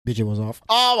Bitch, it was off.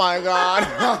 Oh my God.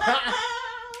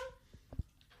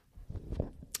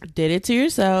 Did it to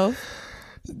yourself.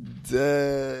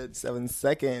 Dude, 7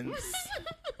 seconds.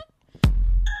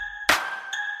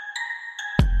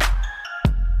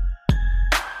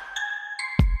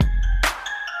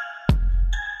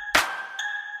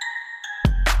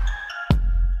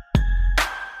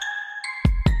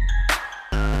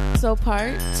 So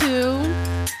part 2.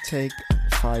 Take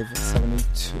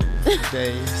 572.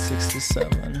 Day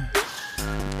 67.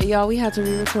 Y'all, we had to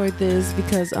re-record this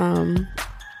because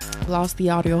lost the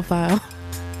audio file.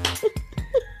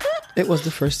 It was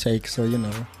the first take, so you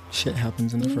know, shit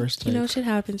happens in the first take. You know, shit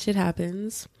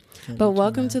happens. But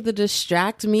welcome to the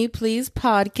Distract Me Please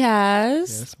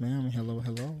podcast. Yes, ma'am. Hello.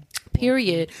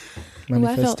 Period.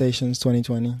 Manifestations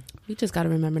 2020. We just got to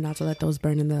remember not to let those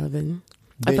burn in the oven.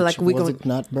 Bitch, I feel like we was it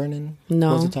not burning?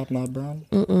 No. Was the top not brown?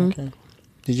 Mm-mm. Okay.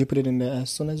 Did you put it in there as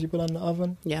soon as you put it in the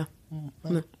oven? Yeah.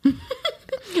 No.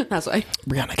 That's why.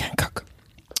 Brianna can't cook.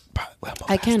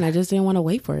 I can. I just didn't want to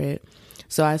wait for it.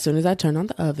 So as soon as I turned on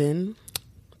the oven,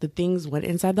 the things went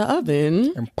inside the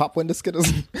oven. And pop went the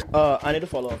Skittles. I need to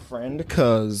follow a friend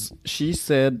because she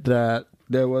said that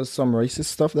there was some racist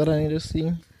stuff that I need to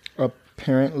see.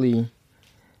 Apparently,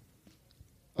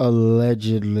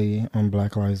 allegedly on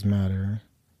Black Lives Matter,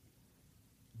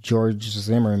 George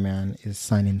Zimmerman is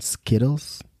signing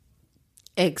Skittles.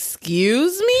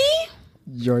 Excuse me?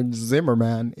 George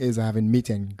Zimmerman is having meet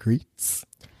and greets.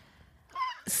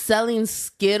 Selling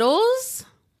Skittles?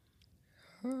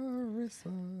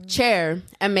 Chair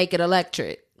and make it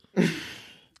electric.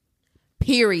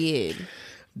 Period.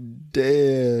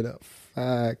 Dead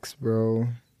facts, bro.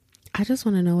 I just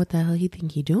want to know what the hell he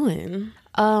think he doing.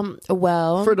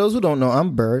 Well, for those who don't know,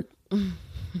 I'm Bert.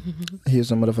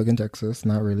 Houston, motherfucking Texas.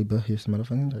 Not really, but Houston,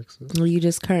 motherfucking Texas. You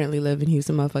just currently live in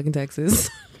Houston, motherfucking Texas.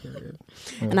 Period.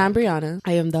 And I'm Brianna.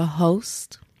 I am the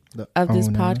host of this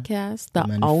podcast,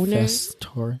 the owner.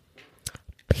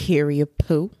 Period.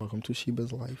 Poo. Welcome to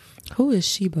Sheba's life. Who is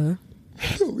Sheba?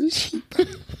 Who is Sheba?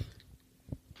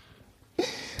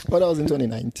 Well, that was in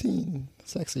 2019.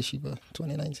 Sexy Sheba.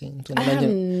 2019. I have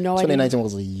no idea. 2019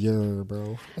 was a year,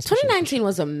 bro. 2019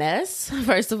 was a mess,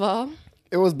 first of all.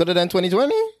 It was better than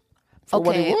 2020. For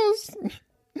what it was.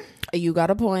 You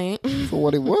got a point. For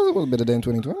what it was better than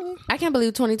 2020. I can't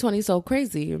believe 2020 is so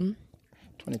crazy.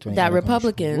 2020 that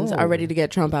Republicans are ready to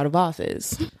get Trump out of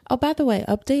office. Oh, by the way,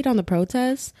 update on the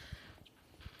protests.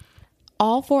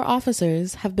 All 4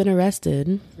 officers have been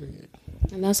arrested. Period.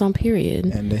 And that's on period.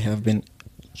 And they have been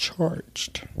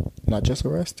charged. Not just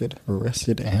arrested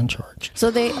and charged. So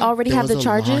they already have the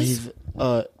charges?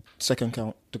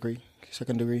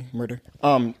 Second degree murder.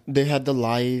 They had the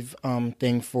live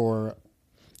thing for...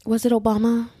 Was it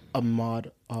Obama?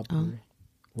 Ahmaud Arbery.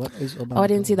 What is Obama? Oh, I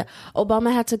didn't see that.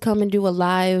 Obama had to come and do a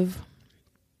live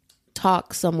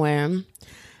talk somewhere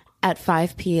at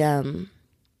 5 p.m.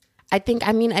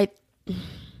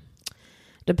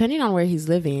 Depending on where he's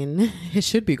living, it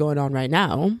should be going on right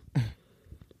now.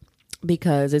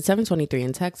 Because it's 7:23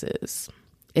 in Texas.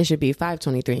 It should be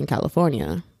 5:23 in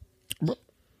California.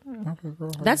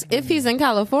 That's if he's in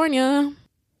California.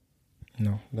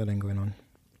 No, that ain't going on.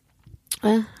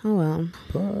 Oh well.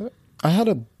 But I had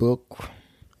a book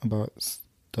about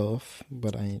stuff,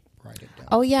 but I ain't write it down.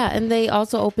 Oh yeah, and they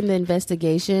also opened the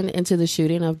investigation into the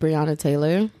shooting of Breonna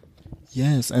Taylor.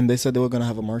 Yes, and they said they were gonna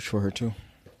have a march for her too.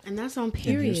 And that's on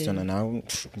period. In Houston, and now,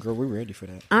 girl, we're ready for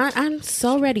that. I'm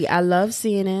so ready. I love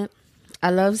seeing it. I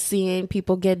love seeing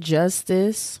people get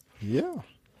justice. Yeah.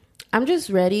 I'm just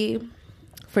ready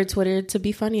for Twitter to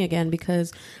be funny again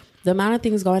because the amount of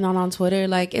things going on Twitter,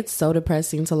 like, it's so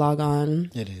depressing to log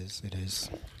on. It is.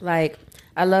 Like,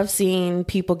 I love seeing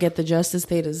people get the justice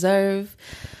they deserve.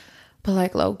 But,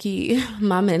 like, low-key,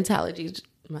 my mentality...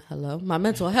 my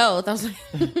mental health. I was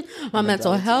like, my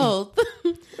mental health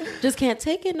just can't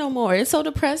take it no more. It's so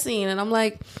depressing. And I'm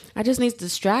like, I just need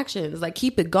distractions. Like,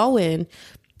 keep it going.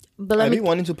 But I be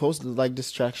wanting to post like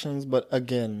distractions, but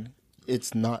again,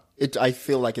 it's not. I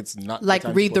feel like it's not. Like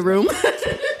read the room.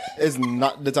 It's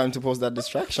not the time to post that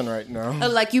distraction right now.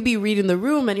 Like you be reading the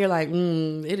room and you're like,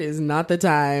 it is not the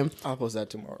time. I'll post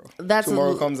that tomorrow.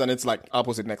 Tomorrow comes and it's like, I'll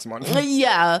post it next month.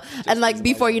 Yeah. And like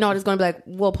before you know it, it's going to be like,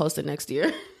 we'll post it next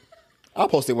year. I'll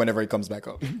post it whenever it comes back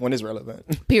up, when it's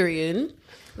relevant. Period.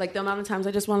 Like the amount of times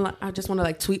I just want to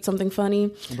like tweet something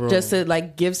funny, just to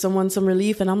like give someone some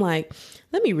relief, and I'm like,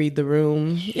 let me read the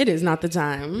room. It is not the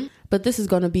time. But this is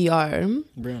going to be our...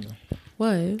 Brianna.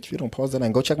 What? If you don't pause that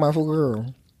and go check my food,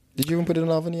 girl. Did you even put it in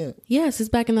the oven yet? Yes, it's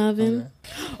back in the oven.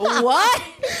 Okay. What?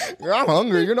 Girl, I'm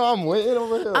hungry. You know I'm waiting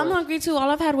over here. I'm hungry too. All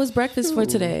I've had was breakfast for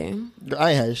today.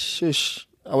 I had shush.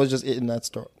 I was just eating that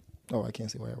store. Oh, I can't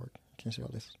say where I work. Can't say all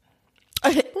this.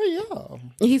 But yeah.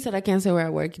 He said, I can't say where I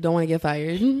work. You don't want to get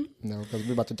fired. No, because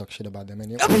we're about to talk shit about them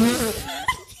anyway. You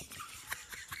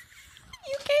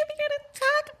came here to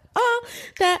talk all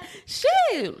that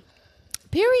shit.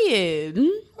 Period.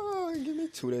 Oh, give me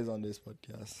 2 days on this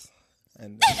podcast.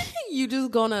 And You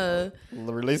just gonna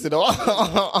release it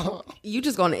all. you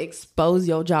just gonna expose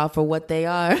your job for what they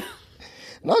are.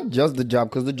 Not just the job,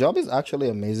 because the job is actually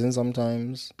amazing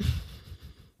sometimes.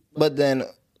 But then,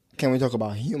 can we talk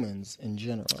about humans in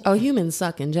general? Oh, humans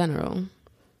suck in general.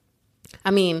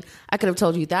 I mean, I could have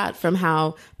told you that from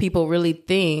how people really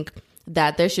think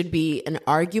that there should be an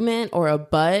argument or a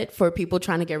but for people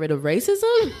trying to get rid of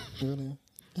racism. Really?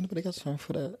 Anybody got time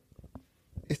for that?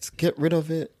 It's get rid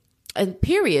of it. And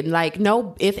period. Like,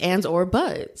 no ifs, ands, or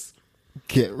buts.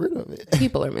 Get rid of it.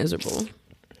 People are miserable.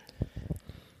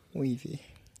 Weavy.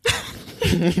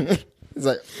 It's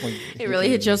like, It really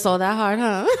hit your soul that hard,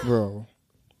 huh? bro.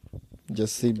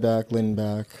 Just sit back, lean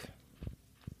back.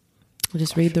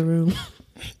 Just read the room.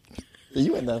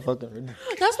 You in that fucking room.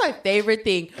 That's my favorite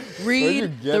thing.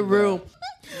 Read the room.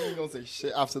 You ain't gonna say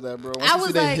shit after that, bro. Once I you was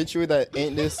see they like- hit you with that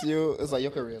ain't this you, it's like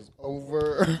your career's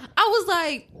over. I was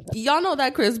like, y'all know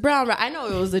that Chris Brown, right? I know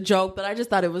it was a joke, but I just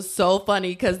thought it was so funny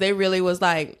because they really was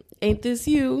like, ain't this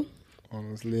you?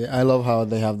 Honestly, I love how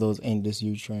they have those ain't this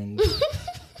you trends.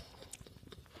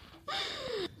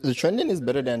 The trending is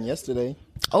better than yesterday.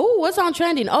 Oh, what's on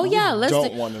trending? Oh, yeah. Let's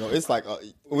Don't want to know. It's like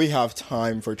we have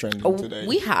time for trending today.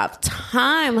 We have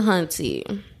time,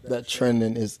 hunty. That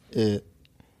trending is it.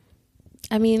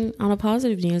 I mean, on a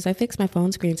positive news, I fixed my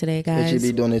phone screen today, guys.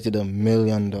 HEB donated $1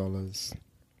 million.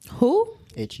 Who?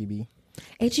 HEB.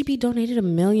 HEB donated $1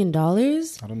 million?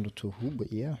 I don't know to who,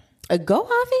 but yeah. Go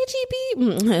off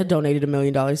HEB? Donated $1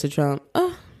 million to Trump.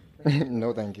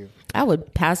 No, thank you. I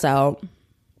would pass out.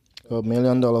 $1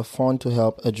 million fund to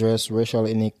help address racial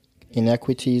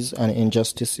inequities and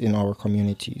injustice in our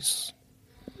communities.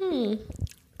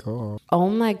 God. Oh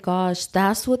my gosh,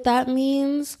 that's what that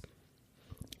means?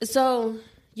 So,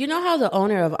 you know how the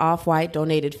owner of Off-White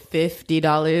donated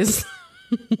 $50?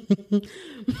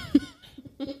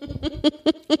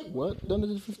 What?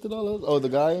 Donated $50? Oh, the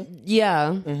guy? Yeah.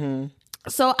 Mm-hmm.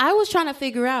 So I was trying to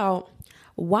figure out,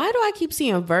 why do I keep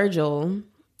seeing Virgil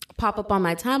pop up on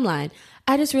my timeline?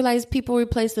 I just realized people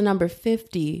replaced the number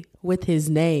 50 with his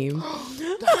name.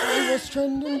 That was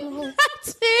trending, bro.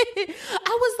 That's it.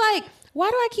 I was like, why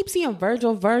do I keep seeing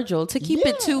Virgil to keep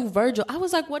it to Virgil? I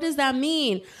was like, what does that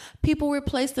mean? People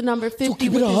replaced the number 50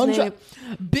 keep with it his 100.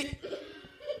 name.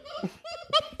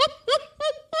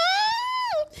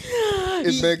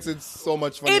 It makes it so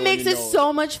much fun. It makes it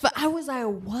so much fun. I was like,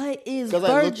 what is Virgil? Because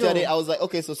I looked at it, I was like,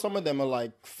 okay, so some of them are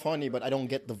like funny, but I don't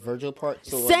get the Virgil part.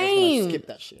 So Same. I'm skip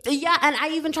that shit. Yeah, and I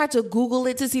even tried to Google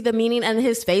it to see the meaning, and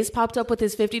his face popped up with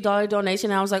his $50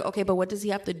 donation. And I was like, okay, but what does he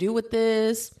have to do with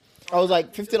this? I was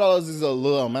like, $50 is a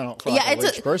little amount for like Yeah, a it's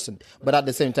rich person. But at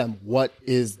the same time, what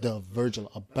is the Virgil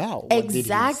about? What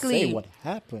Exactly. did he say? What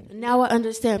happened? Now I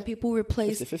understand. People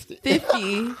replaced 50.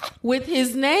 50 with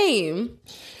his name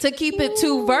to keep it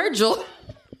to Virgil.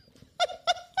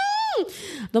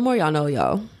 The more y'all know,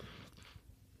 y'all.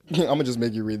 I'm going to just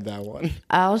make you read that one.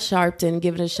 Al Sharpton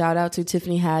giving a shout out to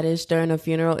Tiffany Haddish during a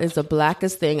funeral is the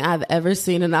blackest thing I've ever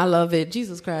seen, and I love it.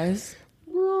 Jesus Christ.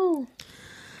 Bro.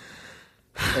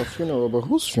 A funeral, but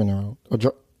whose funeral?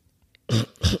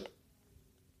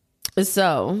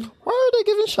 So, Why are they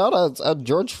giving shout outs at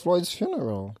George Floyd's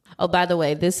funeral? oh, by the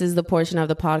way, this is the portion of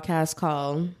the podcast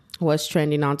called What's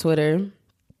Trending on Twitter,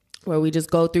 where we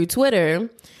just go through Twitter,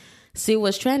 see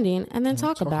what's trending, and then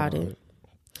talk about it.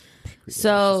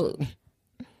 So,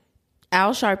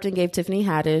 Al Sharpton gave Tiffany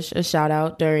Haddish a shout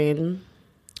out during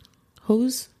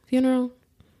whose funeral?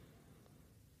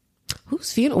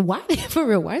 Whose funeral? Why for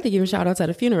real? Why are they giving shout outs at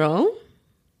a funeral?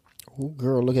 Oh,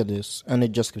 girl, look at this. And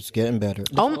it just keeps getting better.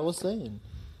 That's what I was saying.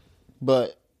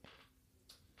 But,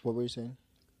 what were you saying?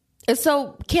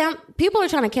 So, people are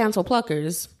trying to cancel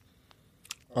Pluckers.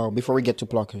 Oh, before we get to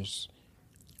Pluckers,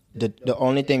 the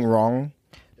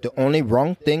only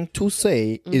wrong thing to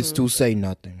say is to say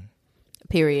nothing.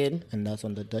 Period. And that's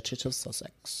on the Duchess of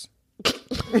Sussex.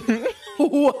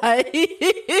 What?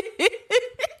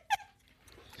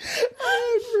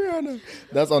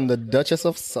 That's on the Duchess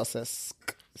of Sussex.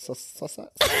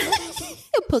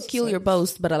 Peculiar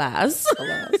boast, but alas.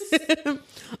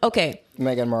 Okay.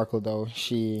 Meghan Markle, though,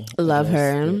 she... Love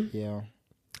her. Yeah.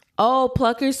 Oh,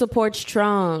 Pluckers supports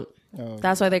Trump. Oh.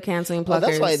 That's why they're canceling Pluckers. Oh,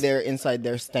 that's why they're inside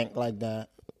there stink like that.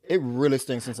 It really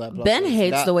stinks inside Pluckers. Ben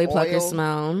hates That the way oil, Pluckers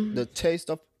smell. The taste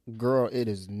of Girl, it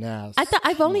is nasty.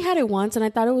 I've only had it once, and I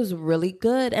thought it was really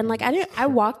good. And like I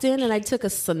walked in and I took a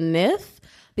sniff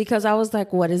because I was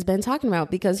like, "What has Ben talking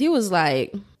about?" Because he was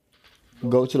like,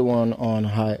 Go to the one on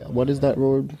what is that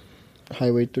road?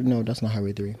 Highway 3? No, that's not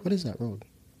Highway 3. What is that road?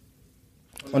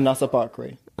 On Nassau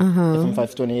Parkway. FM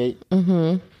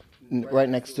 528. Right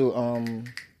next to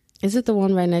 "Is it the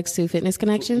one right next to Fitness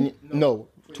Connection?" No,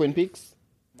 Twin Peaks.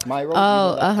 My road.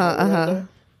 Oh,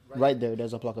 Right there.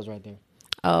 There's a Pluckers right there.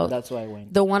 Oh, That's where I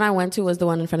went. the one I went to was the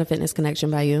one in front of Fitness Connection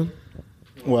by you.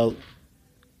 Well,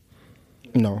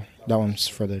 no, that one's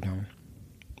further down.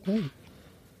 Right.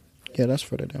 Yeah, that's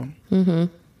further down.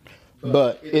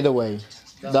 But either way,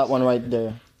 that one right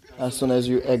there. As soon as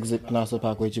you exit Nassau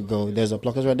Parkway to go, there's a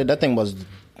Pluckers right there. That thing was the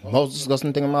most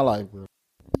disgusting thing in my life, bro.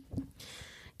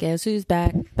 Guess who's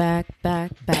back again.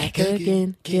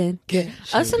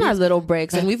 Us and our little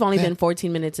breaks, and we've only been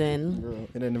 14 minutes in. Girl,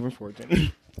 it ain't even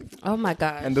 14. Oh my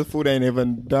gosh. And the food ain't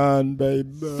even done,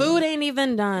 baby. Food ain't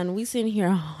even done. We sitting here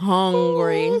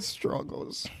hungry. Oh,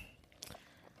 struggles.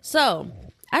 So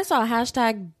I saw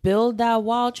hashtag build that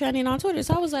wall trending on Twitter.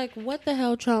 So I was like, what the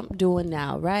hell Trump doing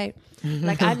now, right?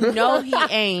 Like, I know he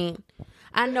ain't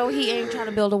trying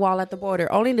to build a wall at the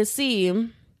border, only to see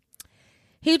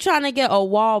he trying to get a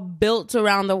wall built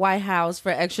around the White House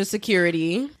for extra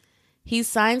security. He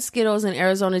signed Skittles and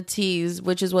Arizona teas,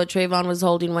 which is what Trayvon was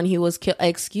holding when he was killed.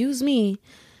 Excuse me.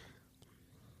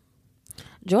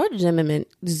 George Zimmerman.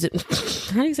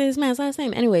 How do you say this man's last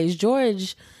name? Anyways,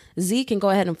 George Z can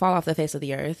go ahead and fall off the face of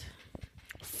the earth.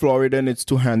 Florida needs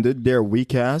to handle their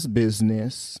weak ass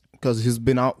business because he's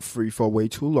been out free for way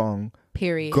too long.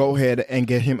 Period. Go ahead and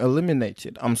get him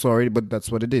eliminated. I'm sorry, but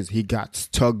that's what it is. He got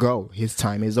to go. His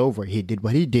time is over. He did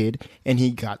what he did, and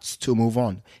he got to move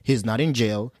on. He's not in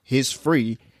jail. He's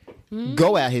free.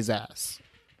 Go at his ass.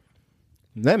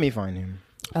 Let me find him.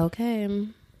 Okay.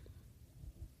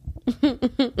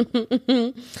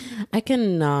 I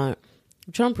cannot.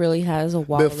 Trump really has a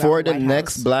wall Before the White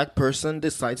next House. black person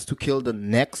decides to kill the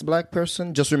next black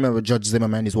person, just remember Judge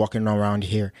Zimmerman is walking around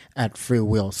here at free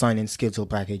will, signing Skittle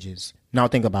packages. Now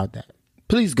think about that.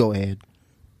 Please go ahead.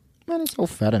 Man, it's so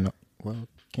fat enough. Well,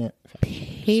 can't.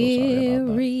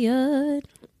 Period.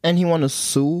 And he want to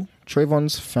sue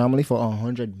Trayvon's family for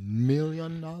 $100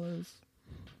 million?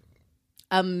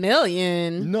 $1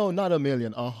 million? No, not $1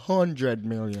 million. $100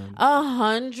 million.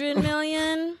 $100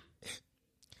 million?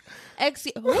 Who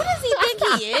does he think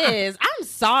he is? I'm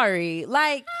sorry.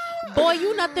 Like, boy,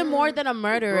 you nothing more than a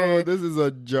murderer. Bro, this is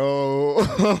a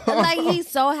joke. Like, he's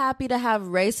so happy to have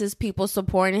racist people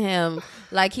supporting him.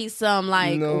 Like, he's some,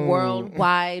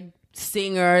 worldwide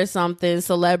singer or something,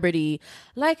 celebrity.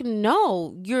 Like,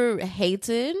 no, you're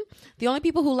hated. The only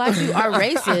people who like you are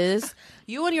racist.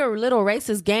 You and your little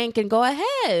racist gang can go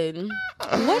ahead.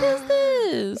 What is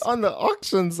this? On the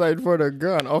auction site for the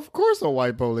gun, of course a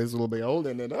white police will be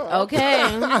holding it up.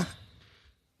 Okay.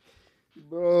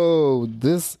 Bro,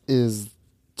 this is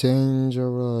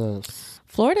dangerous.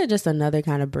 Florida just another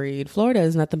kind of breed. Florida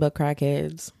is nothing but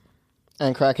crackheads.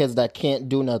 And crackheads that can't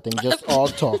do nothing, just all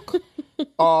talk.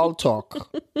 All talk.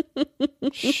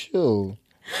 Shoo.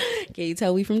 Can you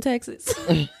tell we from Texas?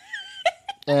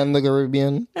 And the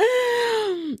Caribbean.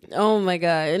 Oh my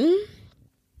God.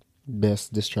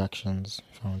 Best distractions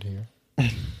found here.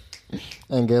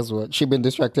 And guess what? She been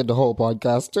distracted the whole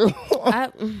podcast too.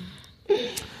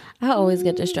 I always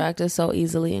get distracted so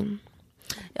easily.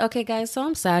 Okay, guys, so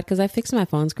I'm sad because I fixed my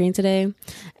phone screen today,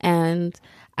 and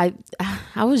I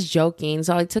was joking,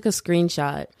 so I took a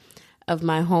screenshot of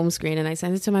my home screen and I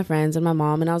sent it to my friends and my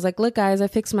mom, and I was like, "Look, guys, I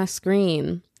fixed my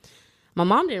screen." My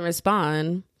mom didn't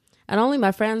respond, and only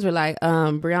my friends were like,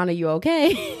 "Brianna, you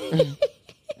okay?"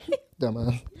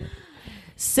 Dumbass.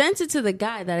 Sent it to the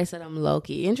guy that I said I'm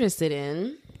low-key interested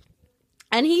in.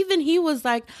 And he was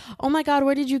like, "Oh my God,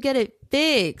 where did you get it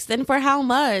fixed? And for how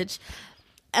much?"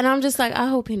 And I'm just like, I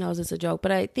hope he knows it's a joke,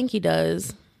 but I think he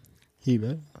does. He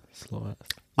better slow ass.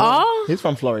 Oh, He's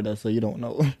from Florida, so you don't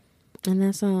know. and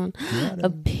that's on a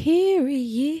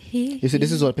period. You see,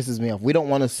 this is what pisses me off. We don't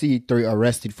want to see 3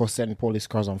 arrested for setting police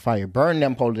cars on fire. Burn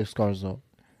them police cars up.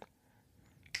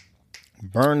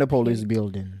 Burn the police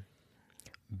building.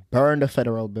 Burn the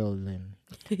federal building.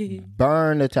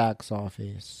 Burn the tax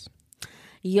office.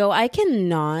 Yo, I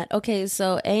cannot. Okay,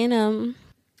 so A&M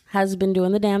has been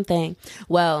doing the damn thing.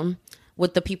 Well,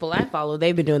 with the people I follow,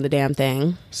 they've been doing the damn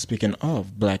thing. Speaking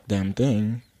of black damn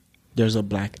thing, there's a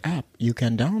black app you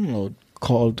can download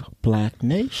called Black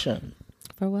Nation.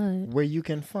 For what? Where you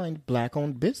can find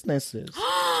black-owned businesses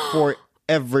for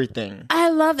everything.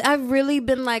 I've really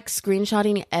been like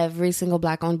screenshotting every single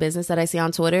Black-owned business that I see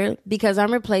on Twitter because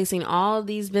I'm replacing all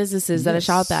these businesses that I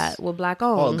shop at with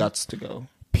Black-owned. All guts to go.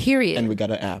 Period. And we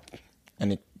got an app,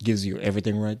 and it gives you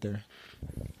everything right there.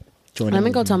 Let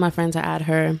me go tell my friend to add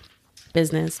her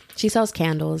business. She sells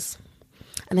candles,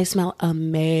 and they smell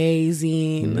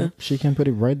amazing. She can put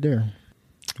it right there.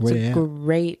 Where it's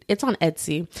great. It's on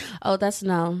Etsy. Oh, that's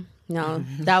no.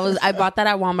 That was I bought that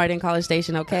at Walmart in College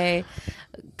Station. Okay,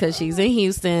 because she's in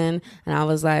Houston, and I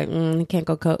was like, can't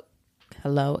go.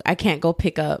 I can't go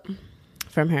pick up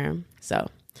from her. So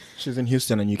she's in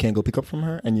Houston, and you can't go pick up from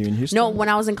her, and you're in Houston. No, when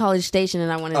I was in College Station,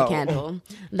 and I wanted a candle.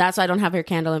 That's why I don't have her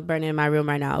candle burning in my room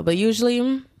right now. But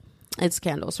usually, it's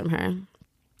candles from her.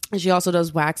 And she also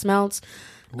does wax melts.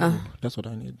 Ooh, that's what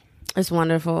I need. It's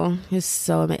wonderful. It's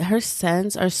so amazing. Her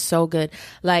scents are so good.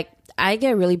 Like, I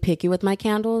get really picky with my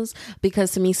candles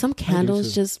because to me, some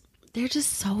candles they're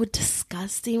just so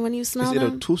disgusting when you smell them.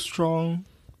 Is it too strong,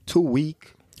 too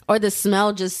weak? Or the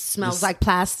smell just smells like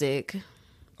plastic.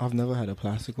 I've never had a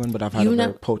plastic one, but I've had a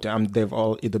very potent. They've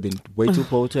all either been way too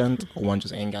potent or one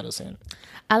just ain't got a scent.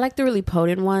 I like the really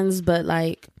potent ones, but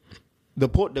like... The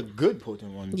good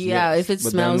potent ones. Yeah, yes. if it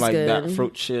smells good. But then like that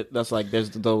fruit shit, that's like, there's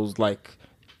those like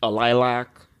a lilac.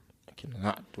 I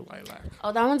cannot do lilac.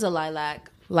 Oh, that one's a lilac.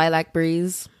 Lilac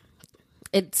breeze.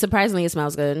 It surprisingly, it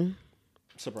smells good.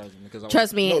 Surprising because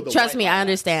trust me, I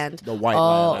understand. The white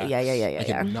lilac. Yeah. I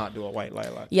cannot do a white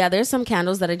lilac. Yeah, there's some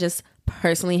candles that I just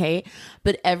personally hate,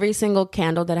 but every single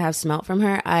candle that I have smelt from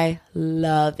her, I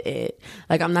love it.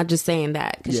 Like, I'm not just saying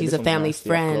that because she's a family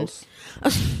friend.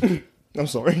 I'm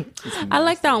sorry. I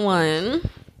like that one.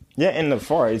 Yeah, in the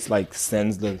far, it's like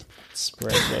sends the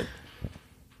spread, but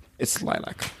it's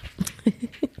lilac.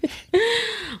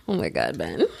 Oh my God,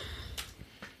 Ben.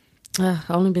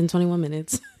 Only been 21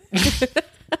 minutes.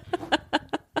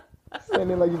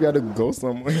 Sounding like you gotta go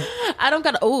somewhere. I don't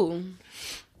gotta. Oh,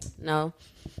 no.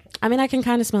 I mean, I can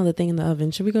kind of smell the thing in the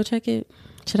oven. Should we go check it?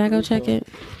 Should I go check it?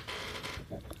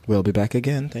 We'll be back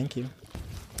again. Thank you.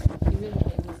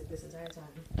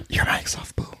 Your mic's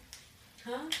off, boo.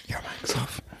 Huh? Your mic's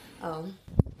off. Oh.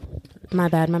 My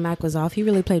bad. My mic was off. He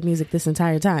really played music this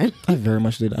entire time. I very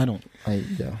much did.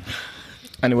 Yeah.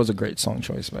 And it was a great song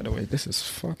choice, by the way. This is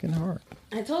fucking hard.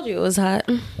 I told you it was hot.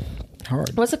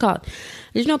 Hard. What's it called?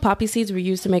 Did you know poppy seeds were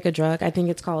used to make a drug? I think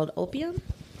it's called opium.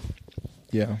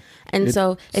 Yeah. And it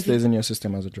so if stays in your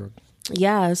system as a drug.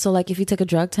 Yeah. So like if you take a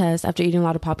drug test after eating a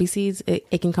lot of poppy seeds,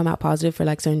 it can come out positive for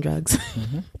like certain drugs.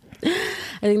 Mm-hmm.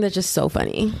 I think that's just so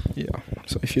funny. Yeah.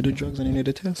 So if you do drugs and you need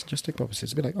a test, just take poppy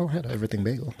seeds. Be like, oh, I had an everything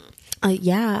bagel.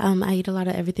 Yeah. I eat a lot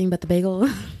of everything but the bagel.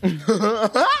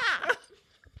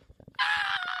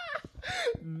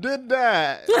 Did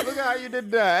that. Look how you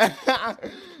did that.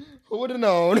 Who would have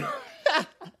known?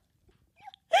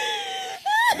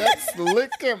 That's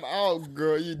lick him out,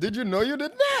 girl. Did you know you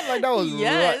did that? Like, that was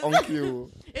right on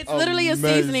cue. It's literally a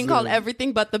seasoning called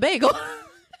everything but the bagel.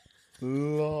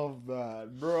 Love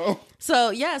that, bro. So,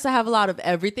 yes, I have a lot of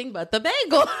everything but the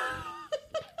bagel.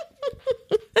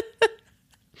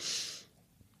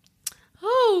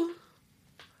 Oh.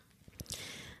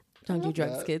 Don't do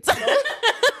drugs, kids.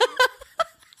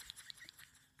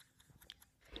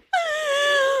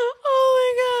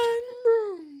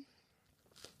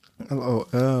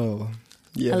 LOL.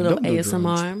 Yeah, a little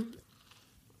ASMR.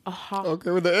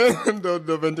 Okay, with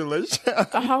the ventilation. The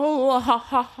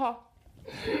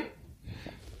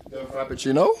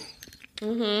frappuccino?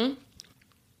 Mm-hmm.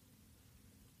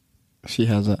 She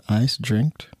has an ice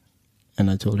drink,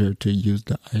 and I told her to use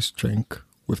the ice drink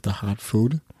with the hot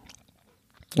food.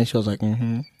 And she was like,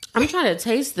 mm-hmm. I'm trying to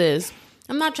taste this.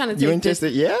 I'm not trying to taste You ain't tasted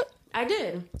it yet? I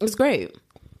did. It's great.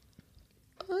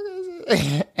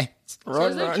 So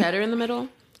is there cheddar in the middle?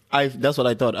 That's what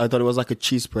I thought. I thought it was like a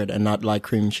cheese spread and not like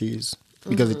cream cheese.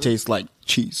 Because it tastes like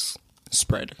cheese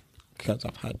spread. Because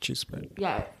I've had cheese spread.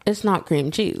 Yeah. It's not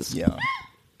cream cheese. Yeah.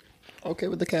 Okay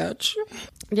with the catch.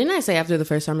 Didn't I say after the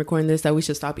first time recording this that we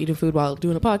should stop eating food while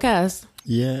doing a podcast?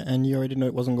 Yeah, and you already know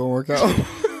it wasn't going to work out.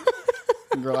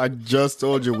 Girl, I just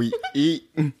told you we eat.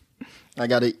 I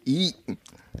got to eat.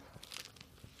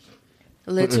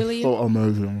 Literally. It's so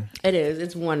amazing. It is.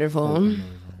 It's wonderful.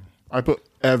 I put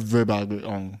everybody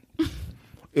on.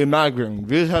 Imagine,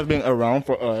 this has been around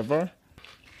forever.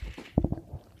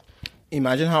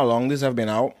 Imagine how long these have been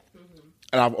out.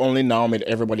 And I've only now made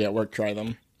everybody at work try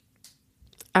them.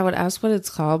 I would ask what it's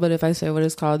called, but if I say what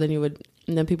it's called,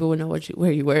 then people would know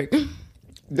where you work.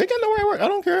 They can know where I work. I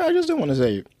don't care. I just didn't want to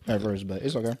say it at first, but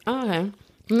it's okay. Oh, okay.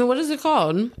 Then what is it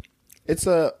called? It's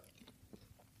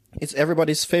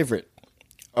everybody's favorite,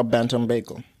 a Bantam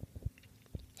bagel.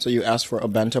 So you ask for a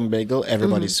Bantam bagel,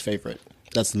 everybody's favorite.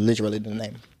 That's literally the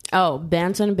name. Oh,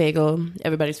 Bantam bagel,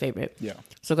 everybody's favorite. Yeah.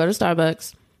 So go to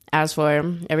Starbucks, ask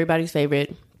for everybody's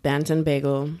favorite Bantam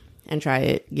bagel, and try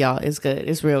it. Y'all, it's good.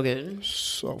 It's real good.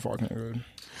 So fucking good.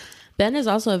 Ben is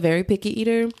also a very picky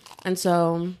eater, and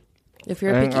so if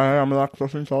you're a picky... I am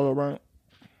lactose intolerant.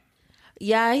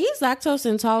 Yeah, he's lactose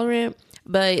intolerant,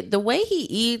 but the way he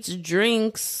eats,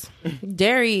 drinks,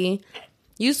 dairy,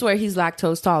 you swear he's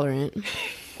lactose tolerant.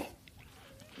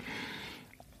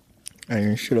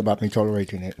 And shit about me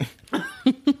tolerating it.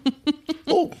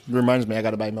 Oh, reminds me, I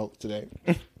gotta buy milk today.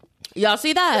 Y'all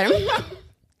see that?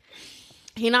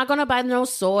 He not gonna buy no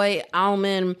soy,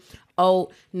 almond,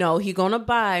 oat. No, he gonna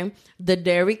buy the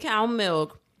dairy cow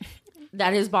milk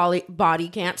that his body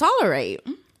can't tolerate.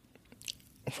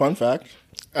 Fun fact,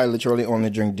 I literally only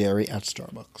drink dairy at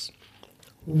Starbucks.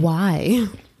 Why?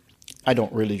 I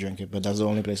don't really drink it, but that's the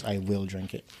only place I will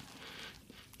drink it.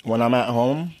 When I'm at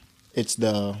home, it's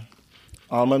the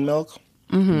almond milk,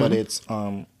 but it's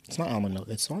not almond milk,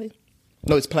 it's soy.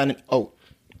 No, it's Planet Oat.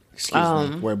 Excuse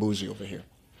me, we're bougie over here.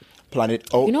 Planet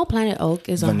Oat. You know Planet Oat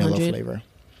is vanilla flavor.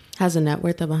 Has a net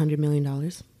worth of $100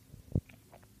 million.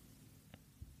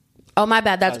 Oh, my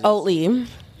bad. That's Oatly.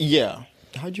 Yeah.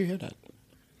 How'd you hear that?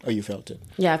 Oh, you felt it.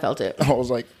 Yeah, I felt it. I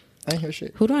was like, I ain't hear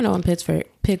shit. Who do I know in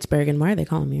Pittsburgh, and why are they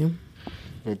calling me?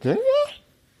 Virginia?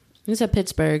 You said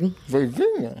Pittsburgh.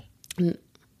 Virginia.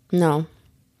 No.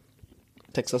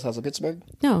 Texas has a Pittsburgh?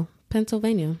 No,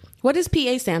 Pennsylvania. What does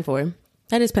PA stand for?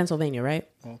 That is Pennsylvania, right?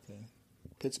 Okay.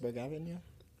 Pittsburgh Avenue?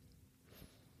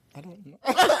 I don't know.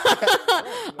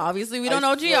 Obviously, we don't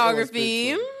know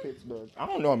geography. Pittsburgh. I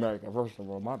don't know America, first of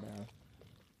all. My bad.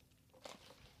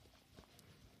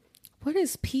 What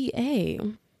is PA?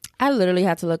 I literally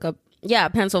had to look up. Yeah,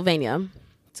 Pennsylvania.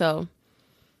 So,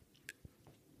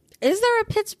 is there a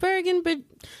Pittsburgh in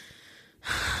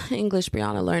English,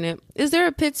 Brianna, learn it. Is there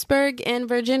a Pittsburgh in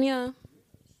Virginia?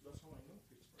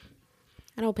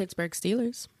 I know Pittsburgh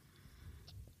Steelers.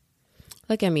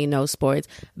 Look at me, no sports.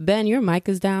 Ben, your mic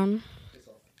is down.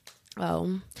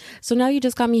 Oh, so now you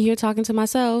just got me here talking to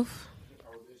myself.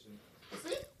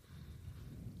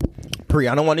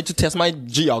 Brianna wanted to test my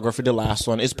geography, the last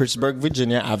one. It's Pittsburgh,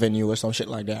 Virginia Avenue or some shit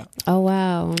like that. Oh,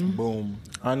 wow. Boom.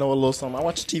 I know a little something. I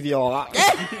watch TV a lot.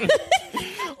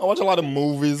 I watch a lot of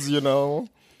movies, you know.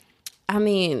 I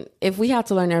mean, if we had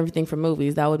to learn everything from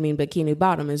movies, that would mean Bikini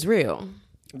Bottom is real.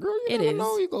 Girl, you never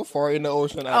know. You go far in the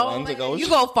ocean, Atlantic Ocean. You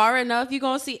go far enough, you're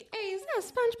going to see, hey, is that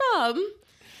SpongeBob?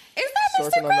 Is that Mr.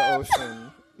 Surfing Krabs? on the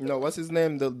ocean. No, what's his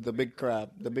name? The big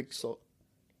crab. The big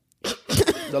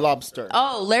the lobster.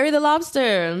 Oh, Larry the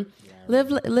Lobster.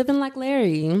 Living like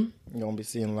Larry. You're going to be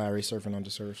seeing Larry surfing on the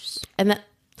surfs. And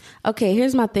okay,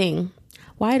 here's my thing.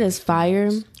 Why does fire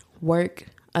work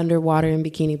underwater in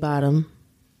Bikini Bottom?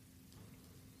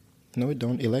 No, it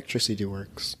don't. Electricity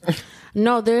works.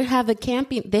 No, they have a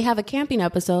camping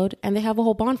episode, and they have a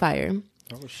whole bonfire.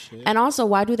 Oh, shit. And also,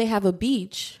 why do they have a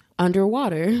beach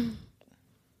underwater?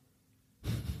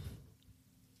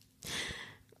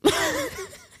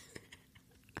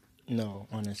 No,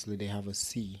 honestly, they have a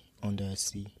sea under a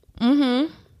sea.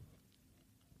 Mm-hmm.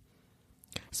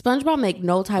 SpongeBob make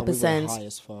no type of sense. High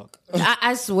as fuck.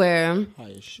 I swear.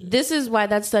 High as shit. This is why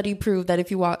that study proved that if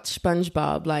you watch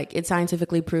SpongeBob, like, it's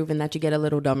scientifically proven that you get a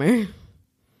little dumber.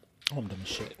 I'm dumb as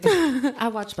shit. I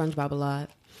watch SpongeBob a lot.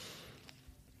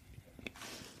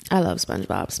 I love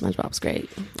SpongeBob. SpongeBob's great.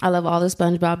 I love all the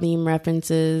SpongeBob meme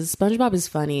references. SpongeBob is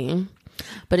funny,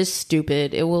 but it's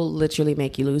stupid. It will literally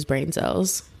make you lose brain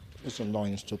cells. It's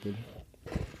annoying stupid.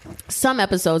 Some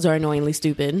episodes are annoyingly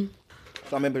stupid.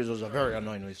 Some episodes are very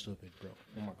annoyingly stupid, bro.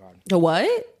 Oh my god. The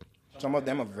what? Some of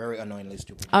them are very annoyingly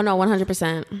stupid. Oh no,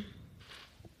 100%.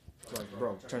 Like,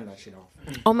 bro, turn that shit off.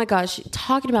 Oh my gosh,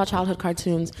 talking about childhood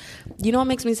cartoons. You know what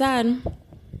makes me sad?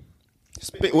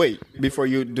 Wait, before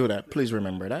you do that, please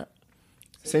remember that.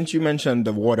 Since you mentioned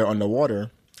the water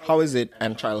underwater, how is it,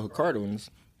 and childhood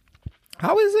cartoons,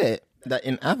 how is it that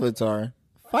in Avatar,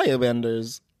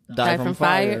 firebenders die from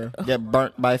fire, get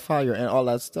burnt by fire and all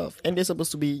that stuff, and they're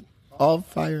supposed to be all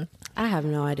fire? I have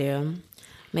no idea.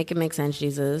 Make it make sense,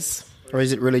 Jesus. Or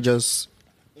is it really just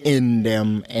in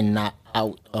them and not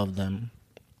out of them?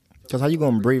 Because how you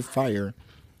going to breathe fire?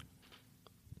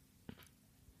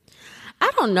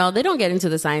 I don't know. They don't get into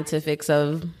the scientifics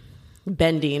of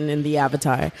bending in the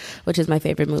Avatar, which is my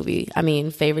favorite movie. I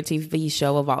mean, favorite TV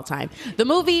show of all time. The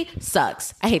movie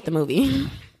sucks. I hate the movie.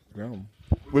 Yeah.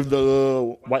 With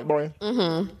the white boy?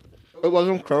 Mm-hmm. It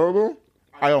wasn't terrible.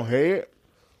 I don't hate it.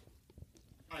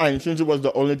 And since it was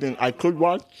the only thing I could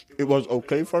watch, it was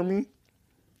okay for me.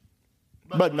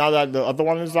 But now that the other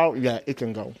one is out, yeah, it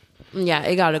can go. Yeah,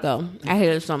 it gotta go. I hate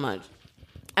it so much.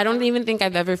 I don't even think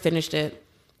I've ever finished it.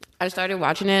 I started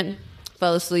watching it,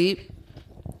 fell asleep,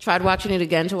 tried watching it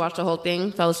again to watch the whole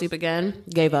thing, fell asleep again,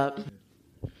 gave up.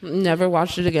 Never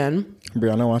watched it again.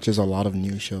 Brianna watches a lot of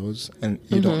new shows, and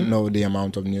you don't know the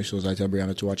amount of new shows I tell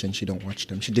Brianna to watch, and she don't watch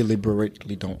them. She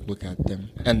deliberately don't look at them,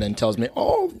 and then tells me,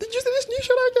 "Oh, did you see this new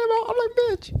show that came out?" I'm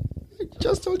like, "Bitch, I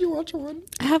just told you watch one."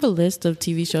 I have a list of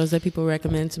TV shows that people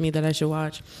recommend to me that I should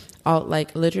watch. All,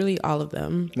 like, literally all of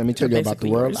them. Let me tell you about the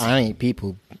basically world. yours. I ain't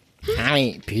people.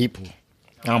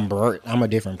 I'm Bert. I'm a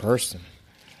different person.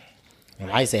 When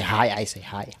I say hi, I say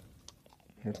hi.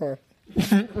 Okay.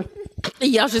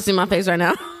 Y'all should see my face right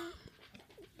now.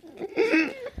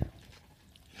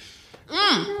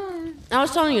 I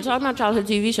was telling you, talking about childhood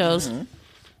TV shows. Mm-hmm.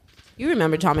 You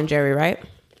remember Tom and Jerry, right?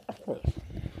 Of course.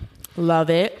 Love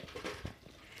it.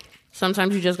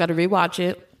 Sometimes you just got to rewatch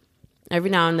it every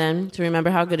now and then to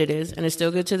remember how good it is, and it's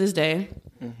still good to this day.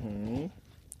 Mm-hmm.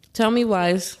 Tell me,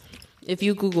 Wise, if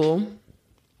you Google,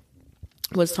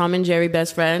 was Tom and Jerry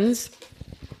best friends?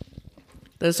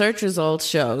 The search results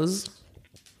shows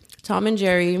Tom and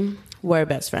Jerry were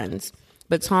best friends,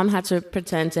 but Tom had to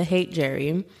pretend to hate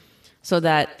Jerry so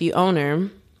that the owner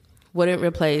wouldn't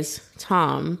replace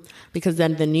Tom, because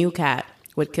then the new cat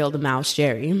would kill the mouse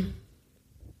Jerry.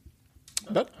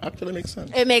 That actually makes sense.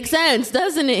 It makes sense,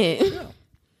 doesn't it? Yeah.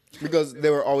 Because they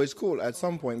were always cool at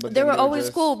some point. But they were always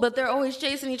cool, but they're always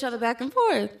chasing each other back and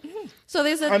forth. Mm-hmm. So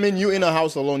they said, I mean, you in a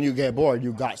house alone, you get bored,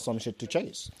 you got some shit to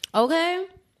chase. Okay.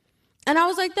 And I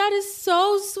was like, that is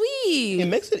so sweet. It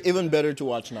makes it even better to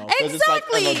watch now. Because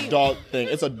Exactly. it's like an adult thing.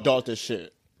 It's adultish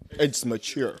shit. It's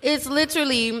mature. It's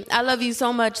literally, I love you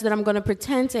so much that I'm going to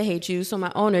pretend to hate you so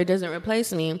my owner doesn't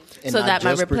replace me. And so not that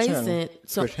my just replacement...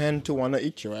 Pretend to want to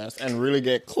eat your ass and really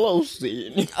get close to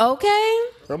eating. Okay.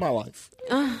 For my life.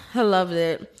 I loved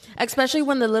it. Especially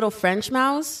when the little French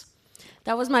mouse,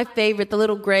 that was my favorite, the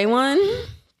little gray one.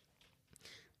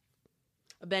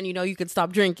 Ben, you know you could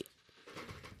stop drinking.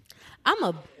 I'm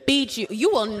going to beat you.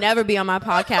 You will never be on my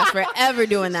podcast for ever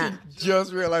doing that.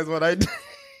 Just realized what I did.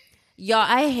 Y'all,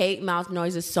 I hate mouth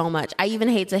noises so much. I even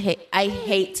hate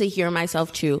to hear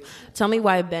myself chew. Tell me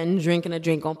why Ben drinking a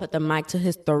drink gonna put the mic to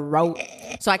his throat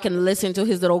so I can listen to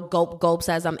his little gulps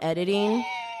as I'm editing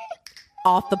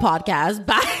off the podcast.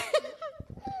 Bye.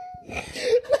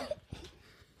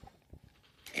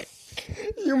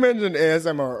 You mentioned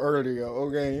ASMR earlier,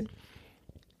 okay?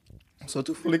 So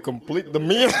to fully complete the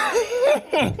meal,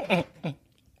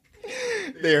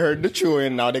 they heard the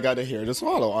chewing, now they gotta hear the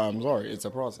swallow. I'm sorry, it's a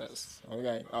process.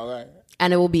 Okay.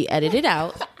 And it will be edited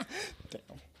out. Damn.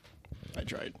 I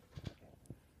tried.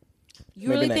 You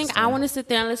Maybe really think I want to sit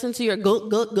there and listen to your gut?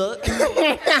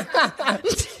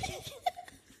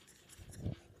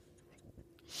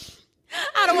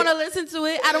 I don't want to listen to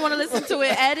it. I don't want to listen to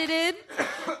it edited.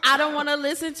 I don't want to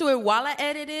listen to it while I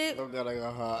edit it. Oh, God, I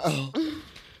got hot.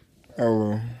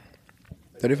 Oh,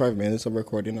 35 minutes of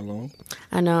recording alone.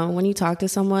 I know. When you talk to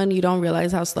someone, you don't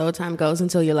realize how slow time goes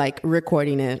until you're like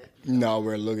recording it. No,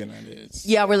 we're looking at it.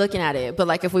 Yeah, we're looking at it. But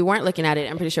like if we weren't looking at it,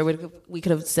 I'm pretty sure we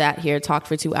could have sat here, talked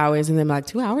for 2 hours, and then like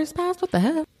 2 hours passed? What the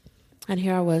hell? And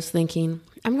here I was thinking,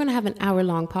 I'm going to have an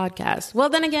hour-long podcast. Well,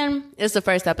 then again, it's the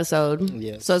first episode.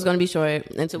 Yes. So it's going to be short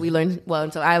until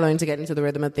I learn to get into the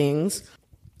rhythm of things.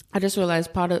 I just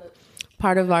realized part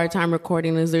of our time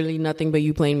recording is literally nothing but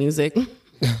you playing music.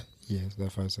 Yes,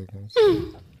 that 5 seconds.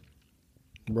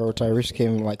 Bro, Tyrese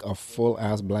came like a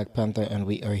full-ass Black Panther, and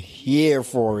we are here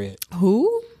for it.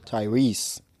 Who?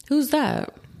 Tyrese. Who's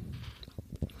that?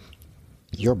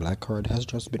 Your black card has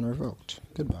just been revoked.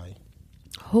 Goodbye.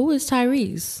 Who is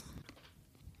Tyrese?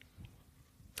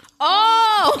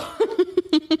 Oh!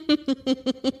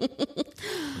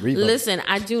 Listen,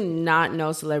 I do not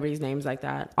know celebrities' names like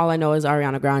that. All I know is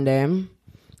Ariana Grande.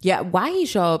 Yeah, why he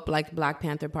show up like Black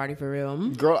Panther party for real?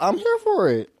 Girl, I'm here for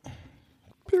it.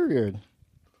 Period.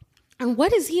 And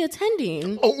what is he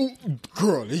attending? Oh,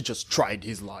 girl, he just tried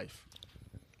his life.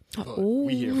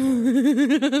 We here for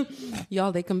it.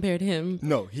 Y'all, they compared him.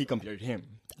 No, he compared him.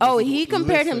 Oh, he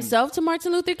compared himself to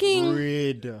Martin Luther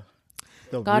King?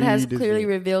 God has clearly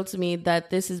revealed to me that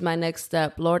this is my next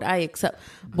step. Lord, I accept.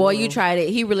 Boy, you tried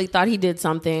it. He really thought he did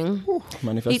something.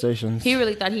 Manifestations. He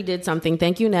really thought he did something.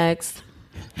 Thank you, next.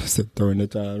 I said throw in the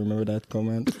tile. Remember that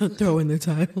comment? Throw in the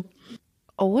tile.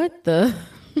 Oh, what the?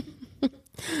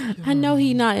 I know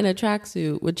he not in a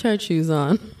tracksuit with church shoes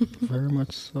on. Very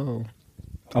much so.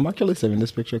 I'm actually saving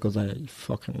this picture because I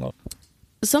fucking love it.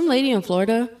 Some lady in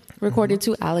Florida recorded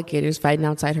 2 alligators fighting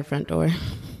outside her front door.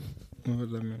 What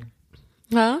does that mean?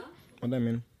 Huh? What does that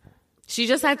mean? She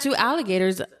just had 2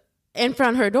 alligators in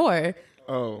front of her door.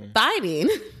 Oh. Fighting.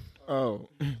 Oh.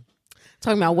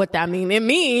 Talking about what that means. It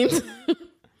means.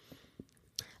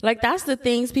 Like, that's the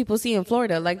things people see in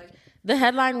Florida. Like, the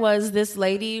headline was this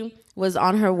lady was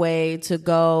on her way to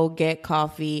go get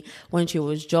coffee when she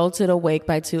was jolted awake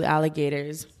by 2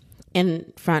 alligators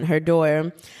in front her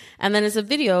door. And then it's a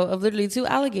video of literally 2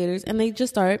 alligators, and they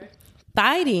just start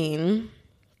fighting.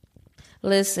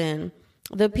 Listen,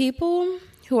 the people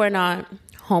who are not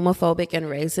homophobic and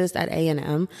racist at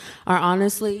A&M are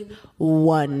honestly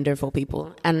wonderful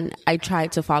people. And I try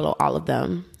to follow all of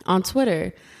them on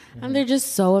Twitter. And they're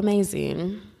just so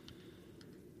amazing.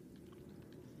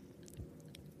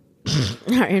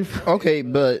 Okay,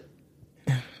 but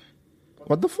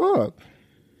what the fuck?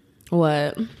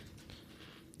 What?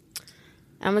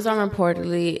 Amazon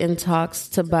reportedly in talks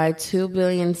to buy 2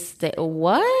 billion.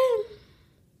 What?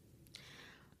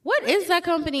 What is that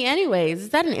company, anyways? Is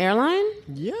that an airline?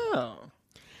 Yeah.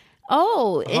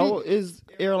 Oh, How is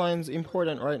airlines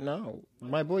important right now?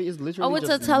 My boy is literally. Oh, it's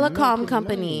a just telecom making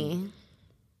company. money.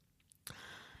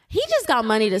 He just got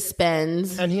money to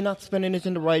spend. And he not spending it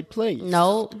in the right place.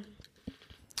 No.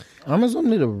 Amazon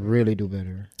need to really do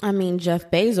better. I mean,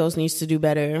 Jeff Bezos needs to do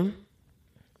better.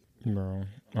 Bro,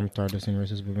 I'm tired of seeing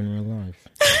racist people in real life.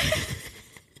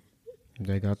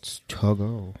 They got to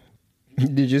go.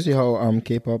 Did you see how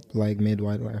K-pop like made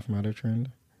White Lives Matter trend?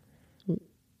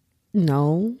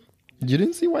 No. You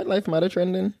didn't see White Lives Matter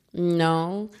trending?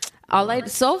 No.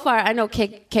 So far, I know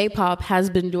K-pop has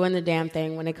been doing the damn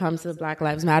thing when it comes to the Black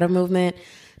Lives Matter movement,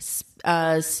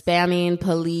 spamming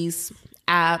police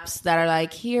apps that are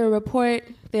like, here, report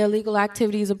the illegal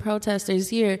activities of protesters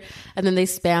here. And then they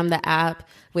spam the app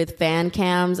with fan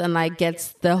cams and like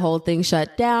gets the whole thing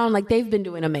shut down. Like, they've been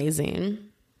doing amazing.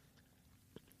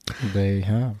 They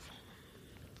have.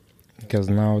 Because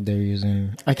now they're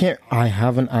using... I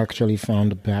haven't actually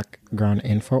found the background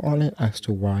info on it as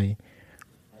to why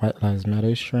White Lives Matter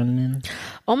is trending.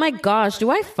 Oh my gosh, do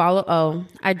I follow... Oh,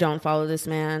 I don't follow this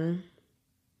man.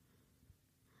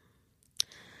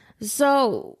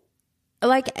 So,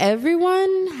 like,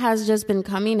 everyone has just been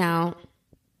coming out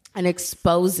and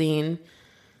exposing...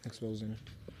 Exposing.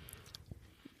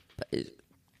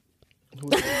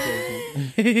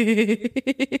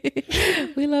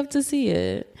 We love to see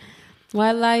it.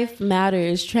 Why Life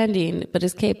Matters trending, but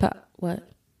it's K-pop. What?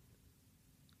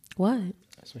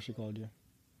 That's what she called you.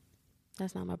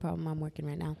 That's not my problem. I'm working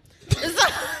right now.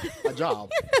 A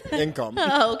job. Income.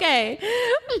 Oh, okay.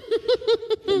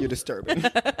 You're disturbing.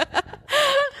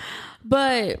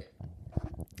 But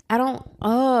I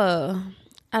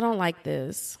don't like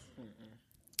this.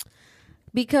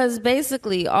 Because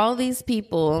basically all these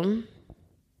people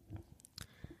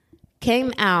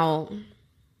came out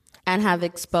and have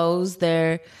exposed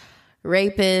their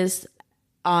rapists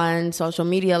on social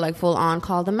media, like full on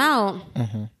called them out.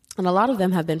 Mm-hmm. And a lot of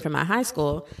them have been from my high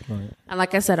school. Right. And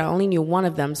like I said, I only knew one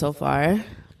of them so far.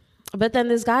 But then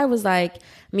this guy was like,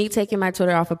 me taking my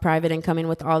Twitter off of private and coming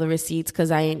with all the receipts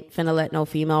because I ain't finna let no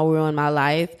female ruin my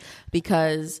life.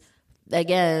 Because,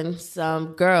 again,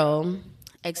 some girl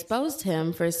exposed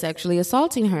him for sexually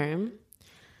assaulting her.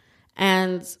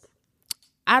 And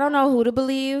I don't know who to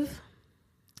believe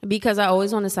because I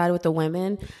always want to side with the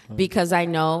women because I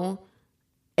know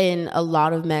in a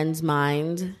lot of men's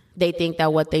mind, they think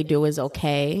that what they do is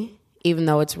okay, even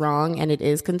though it's wrong and it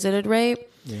is considered rape.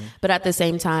 Yeah. But at the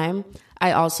same time,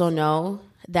 I also know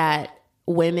that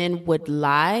women would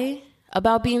lie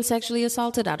about being sexually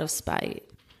assaulted out of spite.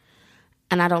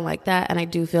 And I don't like that. And I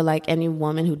do feel like any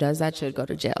woman who does that should go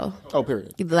to jail. Oh,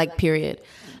 period. Like, period.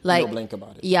 Like, no blink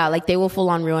about it. Yeah, like they will full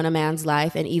on ruin a man's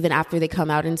life. And even after they come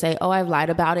out and say, oh, I've lied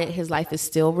about it, his life is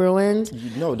still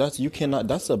ruined. No, you cannot.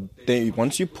 That's a thing.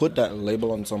 Once you put that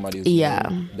label on somebody's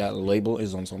name, that label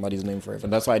is on somebody's name forever.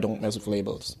 That's why I don't mess with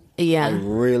labels. Yeah. I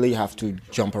really have to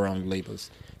jump around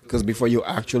labels. Because before you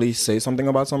actually say something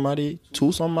about somebody,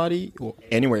 to somebody, or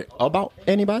anywhere about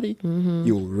anybody,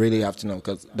 you really have to know.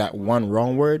 Because that one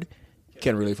wrong word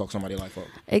can really fuck somebody's life up.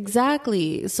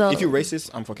 Exactly. So if you're racist,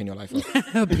 I'm fucking your life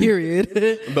up.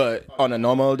 Period. But on a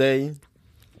normal day,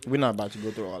 we're not about to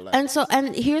go through all that.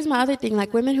 And here's my other thing.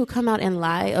 Like, women who come out and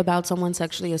lie about someone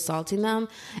sexually assaulting them,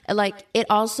 like, it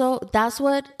also, that's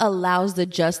what allows the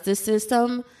justice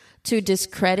system to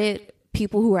discredit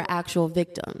people who are actual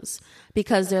victims.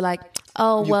 Because they're like,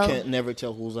 oh, well... You can't never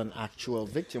tell who's an actual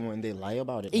victim when they lie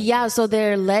about it. Yeah, so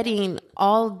they're letting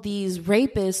all these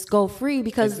rapists go free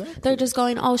because they're just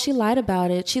going, oh, she lied about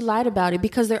it. She lied about it.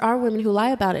 Because there are women who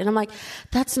lie about it. And I'm like,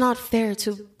 that's not fair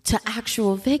to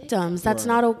actual victims. That's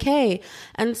not okay.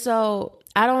 And so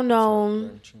I don't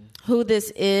know who this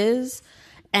is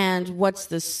and what's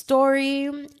the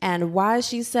story and why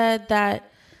she said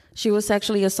that she was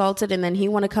sexually assaulted, and then he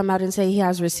want to come out and say he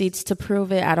has receipts to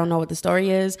prove it. I don't know what the story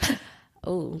is.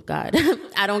 Oh, God.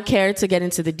 I don't care to get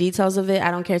into the details of it.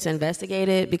 I don't care to investigate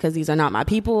it because these are not my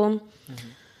people.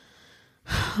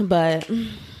 Mm-hmm. But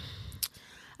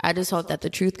I just hope that the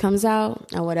truth comes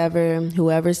out, and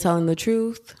whoever's telling the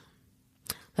truth,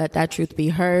 let that truth be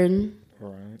heard.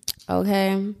 Right.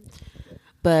 Okay?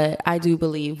 But I do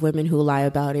believe women who lie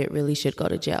about it really should go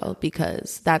to jail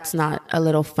because that's not a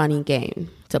little funny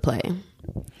game to play.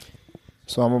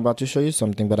 So I'm about to show you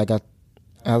something, but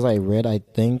as I read, I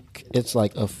think it's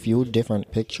like a few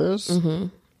different pictures. Mm-hmm.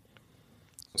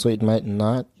 So it might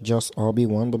not just all be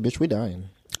one, but bitch, we dying.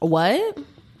 What?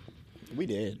 We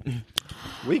did.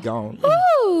 We gone.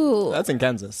 Ooh. That's in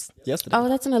Kansas yesterday. Oh,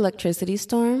 that's an electricity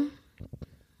storm.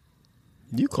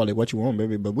 You call it what you want,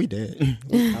 baby, but we did.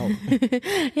 We out.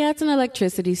 Yeah, it's an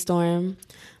electricity storm.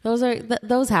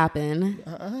 Those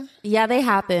happen. Yeah, they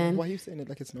happen. Why are you saying it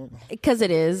like it's normal? Because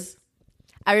it is.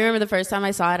 I remember the first time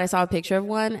I saw it, I saw a picture of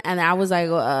one, and I was like,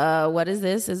 what is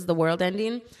this? Is the world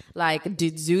ending? Like,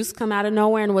 did Zeus come out of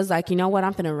nowhere and was like, you know what?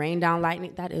 I'm finna rain down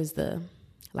lightning. That is the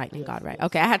lightning god, right?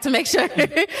 Okay, I had to make sure.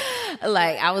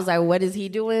 Like, I was like, what is he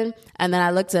doing? And then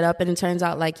I looked it up, and it turns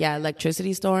out, like, yeah,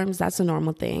 electricity storms, that's a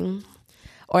normal thing.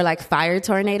 Or like fire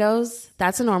tornadoes.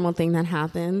 That's a normal thing that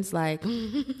happens. Like,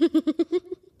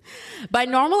 by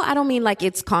normal, I don't mean like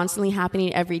it's constantly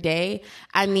happening every day.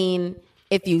 I mean,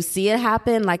 if you see it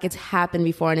happen, like it's happened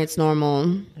before and it's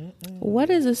normal. What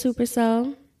is a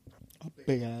supercell? A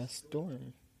big ass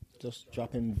storm. Just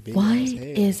dropping big What ass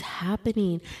hail. is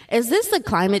happening? Is this the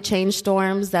climate change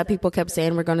storms that people kept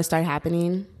saying were going to start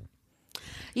happening?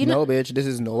 No, bitch, this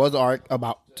is Noah's Ark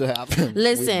about to happen.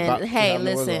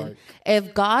 Listen.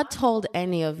 If God told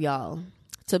any of y'all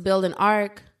to build an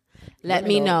ark, let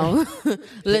me know.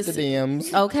 Listen, the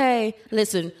DMs. Okay,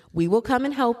 listen, we will come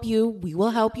and help you. We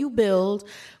will help you build.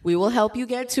 We will help you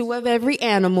get two of every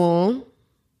animal.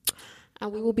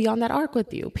 And we will be on that ark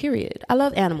with you, period. I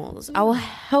love animals. I will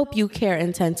help you care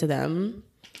and tend to them.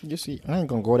 You see, I ain't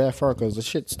gonna go that far because the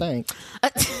shit stank.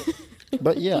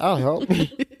 But yeah, I'll help.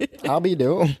 I'll be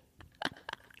there.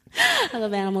 I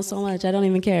love animals so much. I don't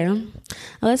even care.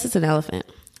 Unless it's an elephant.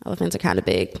 Elephants are kind of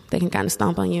big. They can kind of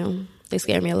stomp on you. They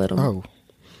scare me a little.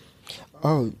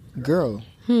 Oh, girl.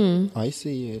 I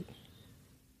see it.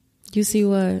 You see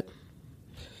what?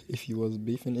 If you was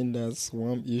beefing in that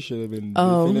swamp, you should have been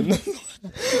beefing in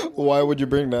that. Why would you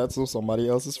bring that to somebody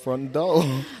else's front door?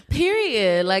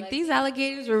 Period. Like, these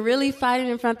alligators were really fighting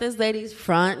in front of this lady's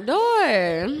front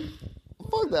door.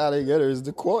 Fuck the alligators.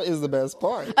 The quote is the best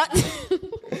part.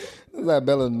 That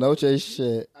Bella Noche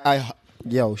shit.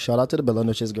 Shout out to the Bella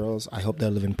Noches girls. I hope they're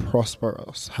living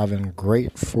prosperous, having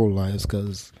great full lives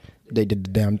because they did the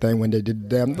damn thing when they did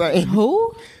the damn thing.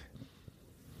 Who?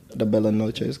 The Bella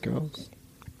Noches girls.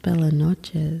 Bella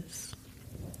Noches.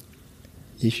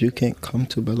 If you can't come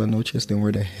to Bella Noches, then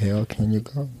where the hell can you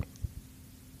go?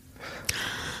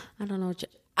 I don't know.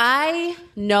 I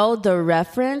know the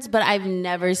reference, but I've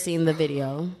never seen the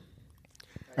video.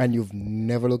 And you've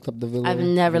never looked up the video? I've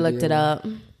never looked it up.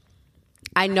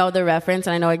 I know the reference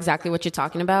and I know exactly what you're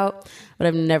talking about, but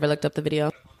I've never looked up the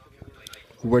video.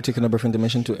 We're taking a brief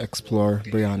intermission to explore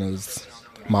Brianna's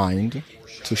mind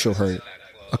to show her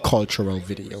a cultural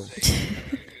video.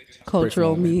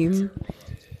 Cultural meme.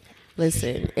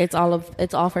 Listen, it's all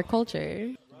for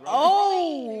culture.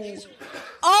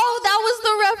 Oh, that was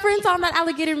the reference on that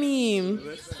alligator meme.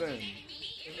 Listen,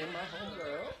 in my home,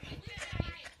 girl.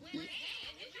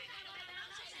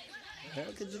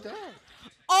 How could you die?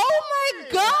 Oh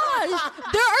my gosh!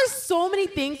 There are so many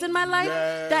things in my life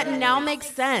that now make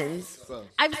sense.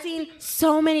 I've seen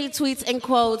so many tweets and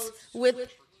quotes with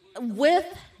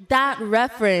that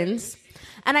reference,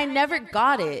 and I never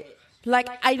got it. Like,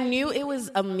 I knew it was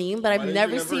a meme, but I've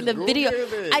never seen the video.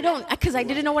 I don't, because I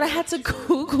didn't know what I had to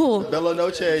Google. Bella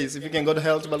Noches. If you can go to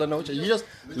hell to Bella Noches. You just,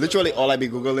 literally all I be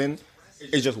Googling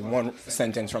is just one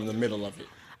sentence from the middle of it.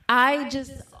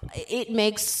 It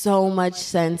makes so much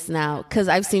sense now, because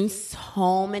I've seen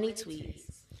so many tweets.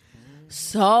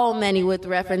 So many with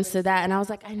reference to that, and I was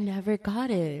like, I never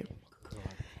got it.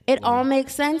 It all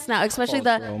makes sense now, especially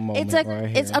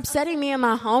it's upsetting me and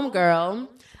my homegirl.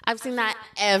 I've seen that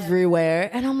everywhere,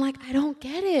 and I'm like, I don't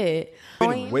get it.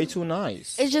 Way too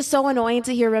nice. It's just so annoying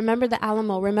to hear, remember the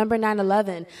Alamo, remember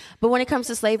 9/11. But when it comes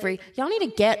to slavery, y'all need to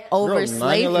get over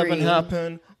slavery. 9/11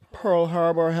 happened, Pearl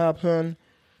Harbor happened,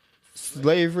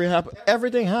 slavery happened,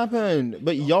 everything happened.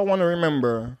 But y'all want to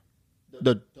remember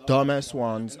the dumbest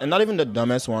ones, and not even the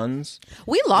dumbest ones.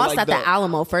 We lost at the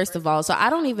Alamo, first of all, so I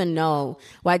don't even know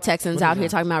why Texans out here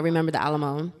talking about remember the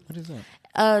Alamo. What is that?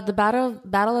 The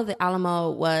Battle of the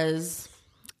Alamo was,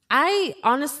 I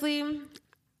honestly,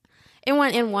 it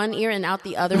went in one ear and out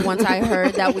the other once I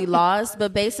heard that we lost.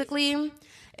 But basically,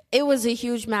 it was a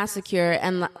huge massacre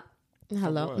and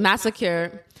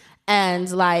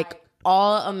like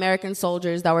all American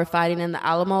soldiers that were fighting in the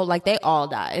Alamo, like they all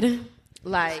died.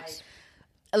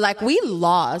 Like we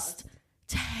lost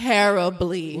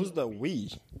terribly. Who's the we?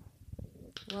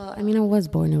 Well, I mean, I was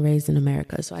born and raised in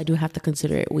America, so I do have to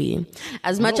consider it we.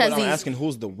 As much as I'm asking,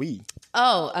 who's the we?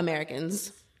 Oh,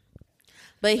 Americans.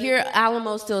 But here,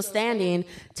 Alamo's still standing,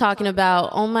 talking about,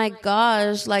 oh my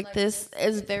gosh, like this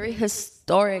is very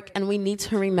historic, and we need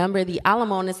to remember the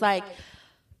Alamo. And it's like,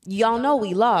 y'all know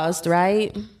we lost,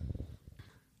 right?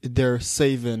 They're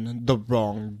saving the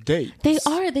wrong date. They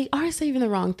are saving the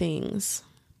wrong things.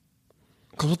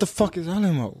 Because what the fuck is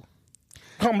Alamo?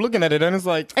 I'm looking at it and it's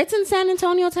like... It's in San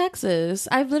Antonio, Texas.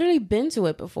 I've literally been to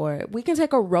it before. We can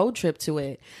take a road trip to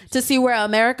it to see where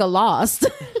America lost.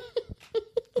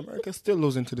 America's still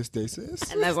losing to this day,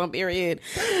 sis. And that's on period.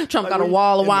 Trump got a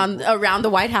wall around the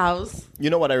White House. You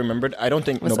know what I remembered? I don't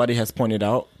think nobody has pointed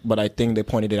out, but I think they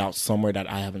pointed it out somewhere that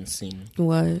I haven't seen.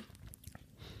 What?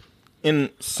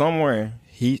 In somewhere,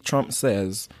 Trump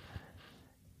says...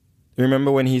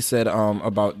 Remember when he said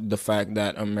about the fact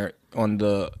that under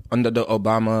the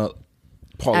Obama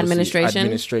policy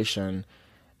administration,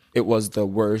 it was the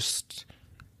worst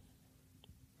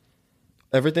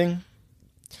everything,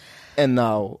 and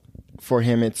now for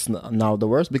him it's now the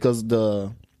worst because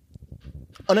the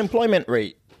unemployment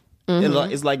rate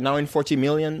is like now in 40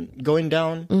 million going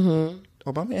down.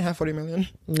 Obama didn't have 40 million.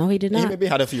 No, he did not. He maybe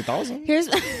had a few thousand. Here's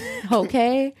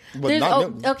okay.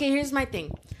 But here's my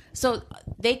thing. So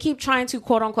they keep trying to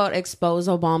quote unquote expose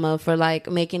Obama for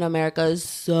like making America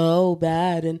so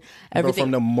bad and everything. But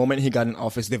from the moment he got in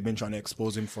office, they've been trying to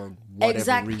expose him for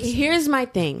whatever reason. Here's my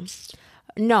thing.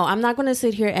 No, I'm not going to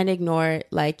sit here and ignore,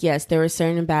 like, yes, there were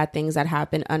certain bad things that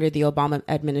happened under the Obama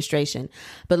administration.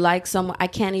 But like I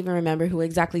can't even remember who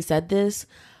exactly said this.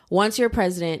 Once you're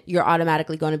president, you're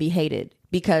automatically going to be hated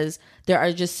because there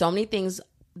are just so many things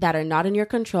that are not in your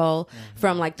control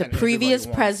from like the previous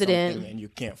president, and you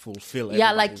can't fulfill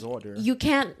everybody's order. You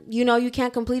can't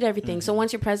complete everything. So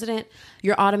once you're president,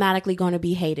 you're automatically going to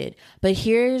be hated. But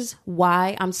here's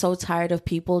why I'm so tired of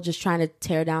people just trying to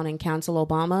tear down and cancel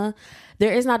Obama.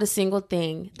 There is not a single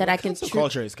thing that I can... Cancel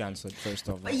culture is canceled, first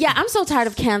of all. Yeah, I'm so tired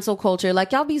of cancel culture.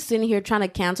 Like, y'all be sitting here trying to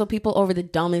cancel people over the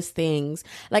dumbest things.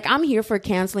 Like, I'm here for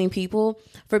canceling people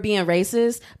for being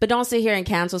racist, but don't sit here and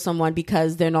cancel someone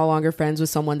because they're no longer friends with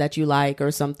someone that you like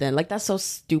or something. Like, that's so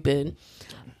stupid.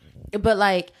 But,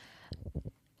 like,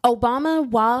 Obama,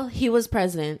 while he was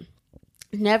president,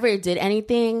 never did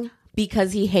anything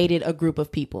because he hated a group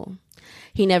of people.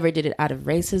 He never did it out of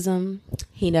racism.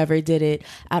 He never did it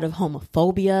out of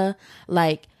homophobia.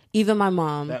 Like, even my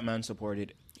mom. That man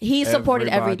supported. He supported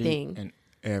everything. And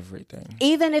everything.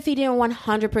 Even if he didn't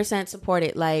 100% support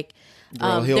it. Like,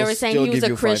 they were saying he was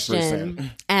a Christian.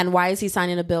 5%. And why is he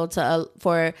signing a bill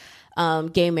for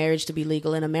gay marriage to be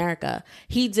legal in America?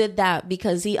 He did that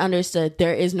because he understood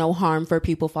there is no harm for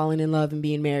people falling in love and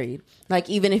being married. Like,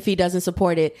 even if he doesn't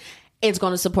support it, it's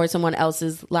going to support someone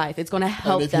else's life. It's going to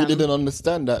help them. And if he didn't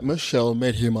understand that, Michelle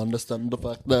made him understand the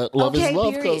fact that love is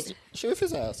love. Because shoot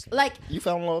his ass. Like, you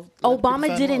found love.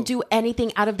 Obama didn't do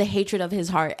anything out of the hatred of his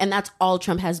heart. And that's all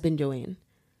Trump has been doing.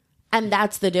 And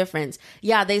that's the difference.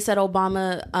 Yeah, they said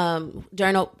Obama,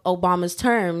 during Obama's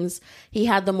terms, he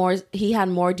had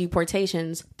more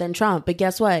deportations than Trump. But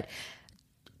guess what?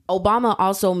 Obama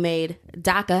also made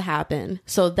DACA happen.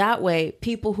 So that way,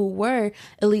 people who were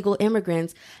illegal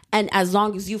immigrants, and as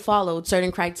long as you followed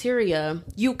certain criteria,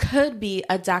 you could be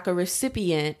a DACA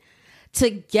recipient to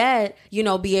get,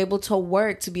 be able to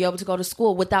work, to be able to go to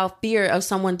school without fear of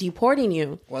someone deporting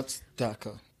you. What's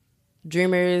DACA?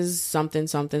 Dreamers, something.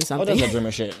 Oh, that's a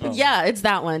dreamer shit. Oh. Yeah, it's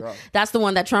that one. Right. That's the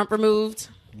one that Trump removed.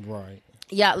 Right.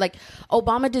 Yeah, like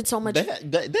Obama did so much.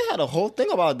 They had a whole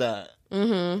thing about that.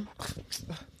 Mm-hmm.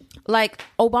 Like,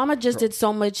 Obama just did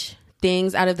so much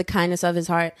things out of the kindness of his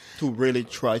heart. To really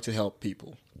try to help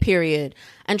people. Period.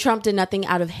 And Trump did nothing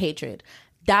out of hatred.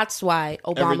 That's why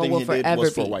Obama will forever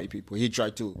was for white people. He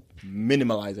tried to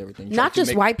minimize everything. Not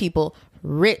just white people,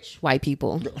 rich white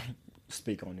people.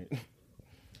 Speak on it.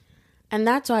 And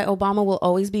that's why Obama will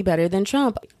always be better than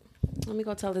Trump. Let me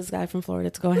go tell this guy from Florida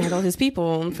to go handle his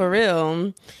people. For real.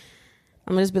 I'm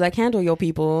going to just be like, handle your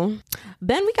people.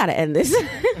 Ben, we got to end this.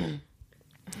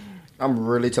 I'm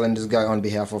really telling this guy on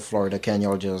behalf of Florida, can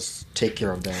y'all just take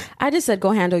care of that? I just said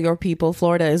go handle your people.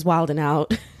 Florida is wilding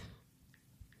out.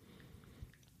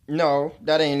 No,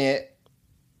 that ain't it.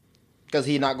 Because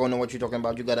he not going to know what you're talking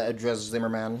about. You got to address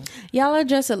Zimmerman. Yeah, I'll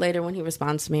address it later when he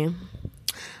responds to me.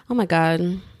 Oh, my God.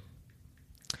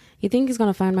 You think he's going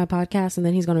to find my podcast and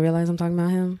then he's going to realize I'm talking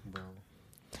about him? Bro.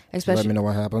 Especially, Let me know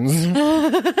what happens.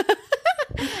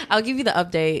 I'll give you the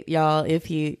update, y'all, if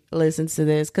he listens to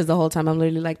this. Because the whole time I'm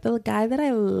literally like, the guy that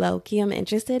I low-key am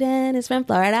interested in is from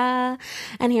Florida.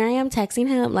 And here I am texting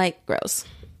him. Like, gross.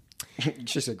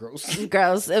 She said gross.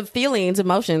 Gross. Feelings,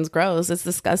 emotions, gross. It's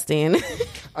disgusting.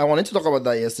 I wanted to talk about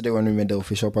that yesterday when we made the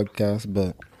official podcast,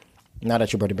 but now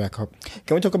that you brought it back up,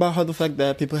 can we talk about how the fact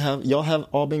that y'all have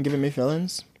all been giving me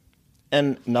feelings?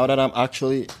 And now that I'm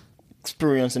actually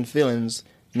experiencing feelings,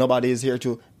 nobody is here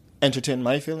to entertain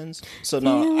my feelings. So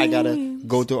now I gotta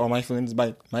go through all my feelings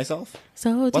by myself.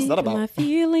 So what's that about? My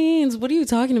feelings. What are you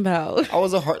talking about? I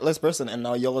was a heartless person, and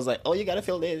now y'all was like, "Oh, you gotta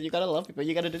feel this. You gotta love people.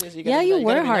 You gotta do this. You gotta yeah, do you that,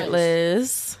 were gotta be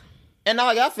heartless. Nice." And now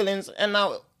I got feelings, and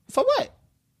now for what?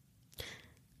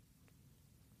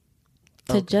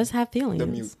 To just have feelings. The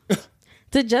mute.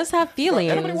 To just have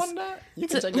feelings. Anybody want that? You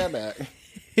can take that back.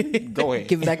 Go ahead.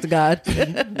 Give it back to God.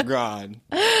 God,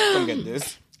 come get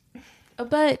this.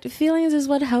 But feelings is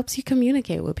what helps you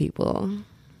communicate with people.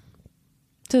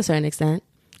 To a certain extent.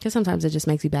 Because sometimes it just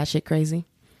makes you batshit crazy.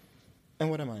 And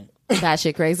what am I?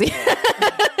 Batshit crazy.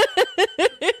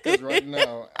 Because right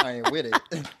now, I ain't with it.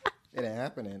 It ain't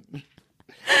happening.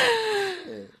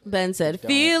 Ben said,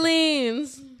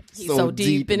 feelings. He's so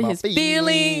deep in his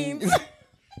feelings.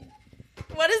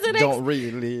 What is it? Don't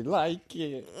really like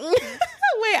it.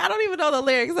 Wait, I don't even know the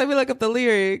lyrics. Let me look up the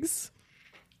lyrics.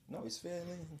 No, it's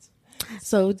feelings.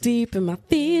 So deep in my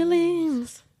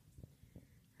feelings.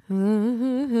 I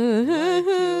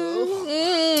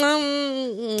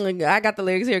got the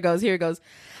lyrics. Here it goes. Here it goes.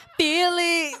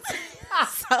 Feelings.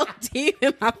 So deep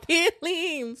in my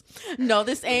feelings. No,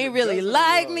 this ain't really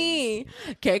like me.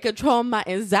 Can't control my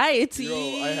anxiety. Yo,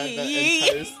 I had that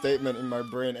entire statement in my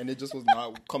brain and it just was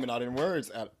not coming out in words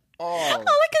at all. All I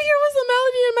could hear was the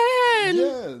melody in my head.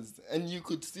 Yes, and you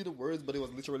could see the words, but it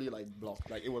was literally like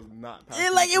blocked. Like it was not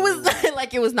passing. Like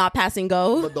it was not passing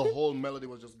go. But the whole melody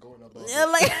was just going above. Yeah,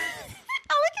 like all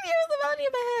I could hear was the melody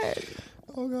in my head.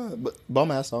 Oh god, but bum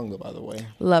ass song though, by the way.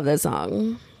 Love that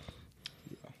song.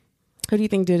 Yeah. Who do you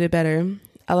think did it better,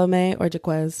 Elomay or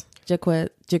Jaquez? Jaquez.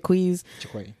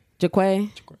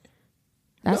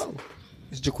 No,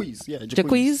 it's Jaquez. Yeah,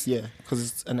 Jaquez. Yeah,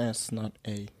 because it's an S, not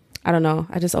a. I don't know.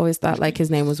 I just always thought like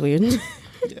his name was weird.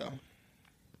 Yeah,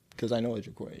 because I know a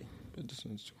Jaquez, but this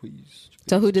one's Jaquez.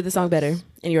 So who did the song better,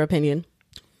 in your opinion?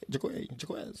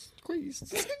 Jaquez.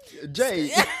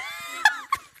 Jay.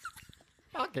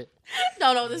 Okay.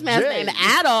 Don't know this man's name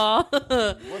at all.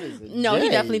 What is it? No, Jay. he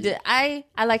definitely did. I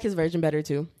like his version better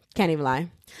too. Can't even lie.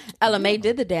 LMA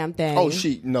did the damn thing. Oh,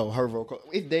 her vocal.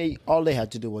 If all they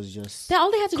had to do was just.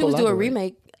 All they had to do was do a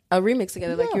remix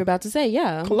together, like you were about to say.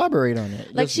 Yeah, collaborate on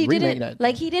it. Like just she didn't.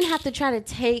 Like he didn't have to try to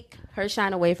take her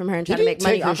shine away from her and try to make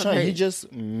money off of her. He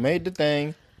just made the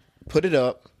thing, put it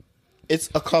up. It's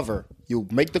a cover. You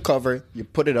make the cover, you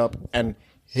put it up, and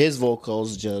his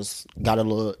vocals just got a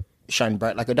little shine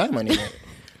bright like a diamond in it.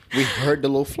 We heard the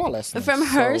little flawlessness. From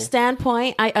her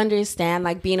standpoint, I understand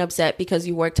like being upset because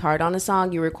you worked hard on a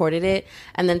song, you recorded it,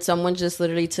 and then someone just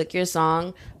literally took your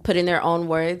song, put in their own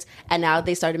words, and now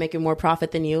they started making more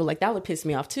profit than you. Like that would piss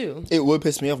me off too. It would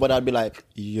piss me off, but I'd be like,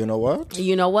 you know what?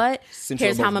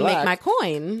 Here's how I'm gonna make my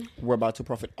coin. We're about to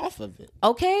profit off of it.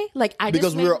 Okay,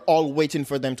 because we were all waiting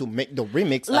for them to make the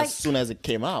remix as soon as it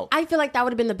came out. I feel like that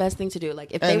would have been the best thing to do.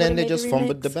 Like if and then they just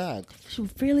fumbled the bag. She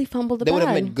really fumbled the bag. They would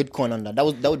have made good coin on that. That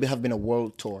would have been a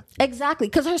world tour. Exactly,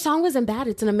 because her song wasn't bad.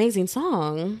 It's an amazing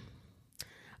song,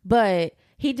 but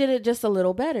he did it just a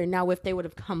little better. Now, if they would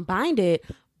have combined it,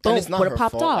 boom, would have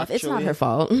popped off. Actually, it's not her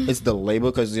fault. It's the label,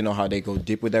 because you know how they go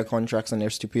deep with their contracts and their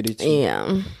stupidity.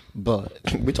 Yeah, but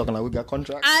we're talking like we got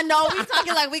contracts. I know we're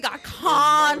talking like we got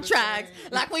contracts,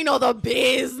 like we know the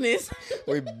business.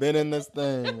 We've been in this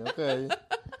thing, okay.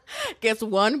 Guess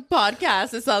one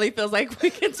podcast, it suddenly feels like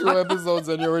we can talk. 2 episodes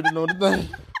and you already know the thing.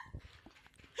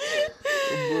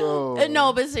 Bro.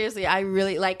 No, but seriously, I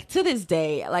really like to this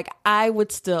day. Like, I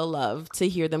would still love to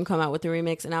hear them come out with the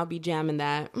remix, and I'll be jamming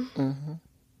that. Mm-hmm.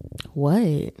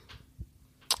 What?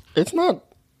 It's not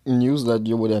news that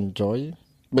you would enjoy,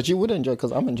 but you would enjoy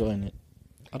because I'm enjoying it.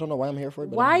 I don't know why I'm here for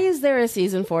it. But why is there a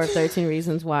season 4 of 13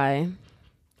 Reasons Why?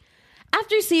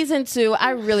 After season 2,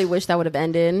 I really wish that would have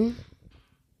ended.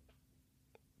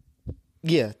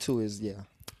 Yeah, 2 is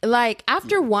like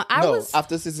after one.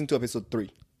 After season 2, episode 3.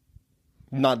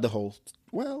 Not the whole.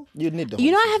 Well, you need the whole.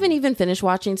 I haven't even finished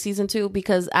watching season 2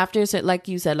 because after, like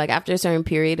you said, like after a certain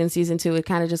period in season 2, it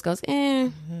kind of just goes, eh.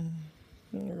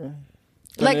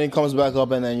 And then it comes back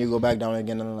up, and then you go back down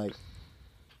again, and like,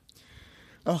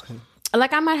 okay.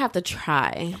 Like, I might have to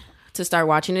try to start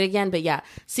watching it again. But yeah,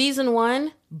 season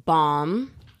 1,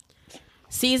 bomb.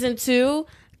 Season 2,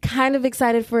 kind of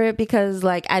excited for it because,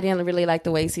 like, I didn't really like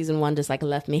the way season 1 just, like,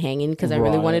 left me hanging because I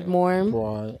really wanted more.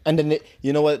 Right. And then,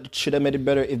 you know what should have made it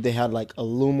better? If they had, like, a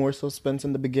little more suspense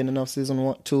in the beginning of season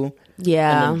 1, 2.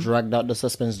 Yeah. And then dragged out the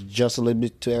suspense just a little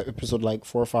bit to episode, like,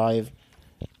 4 or 5.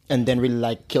 And then really,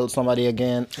 like, killed somebody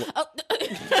again. Oh.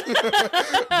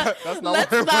 That's not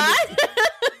Let's what not.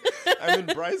 I mean,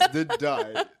 Bryce did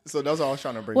die. So that's what I was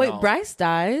trying to bring Wait, out. Bryce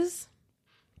dies?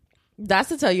 That's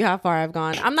to tell you how far I've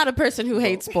gone. I'm not a person who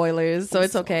hates spoilers, so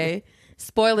it's okay.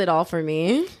 Spoil it all for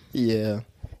me. Yeah.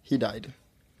 He died.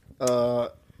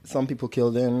 Some people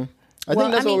killed him. I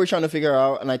think that's what we're trying to figure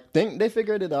out. And I think they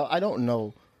figured it out. I don't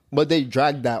know. But they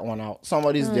dragged that one out.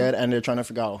 Somebody's dead, and they're trying to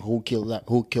figure out who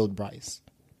killed Bryce.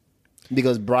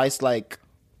 Because Bryce, like,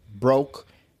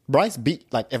 Bryce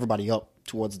beat, like, everybody up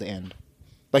towards the end.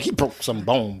 Like, he broke some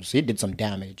bones. He did some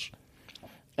damage.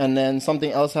 And then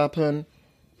something else happened.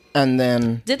 And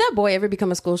then... Did that boy ever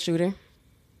become a school shooter?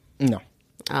 No.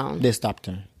 Oh. They stopped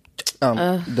him.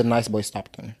 The nice boy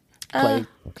stopped him.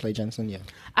 Clay Jensen, yeah.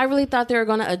 I really thought they were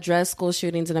going to address school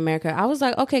shootings in America. I was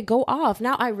like, okay, go off.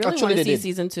 Now I really want to see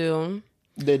season 2.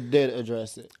 They did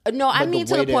address it. No, I mean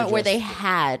to the point where they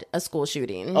had a school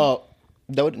shooting. Oh,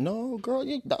 no, girl,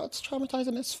 that's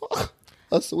traumatizing as fuck.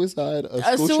 A suicide,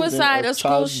 a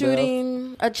school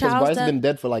shooting, a child's Bryce death. been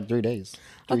dead for like 3 days.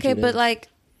 Okay, but like,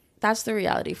 that's the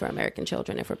reality for American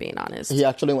children, if we're being honest. He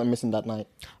actually went missing that night.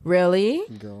 Really?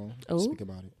 Girl, Ooh. speak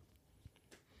about it.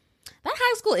 That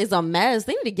high school is a mess.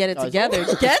 They need to get it together.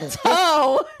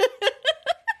 Ghetto.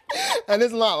 And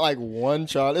it's not like one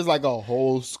child. It's like a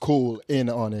whole school in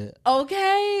on it.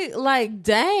 Okay, like,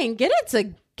 dang, get it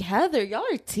together. Y'all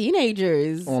are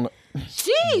teenagers.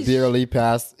 Jeez.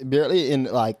 Barely in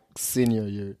like senior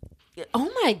year.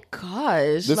 Oh my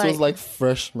gosh. This was like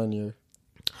freshman year.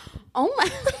 Oh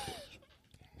my.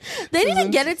 They need to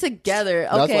get it together.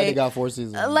 Okay. That's why they got 4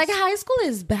 seasons. Like, high school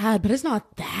is bad, but it's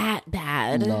not that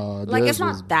bad. No, like, it's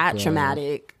not that bad.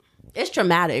 traumatic. It's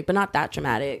traumatic, but not that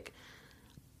traumatic.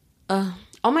 Oh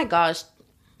my gosh.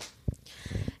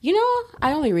 You know,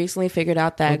 I only recently figured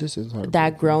out that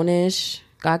that Grownish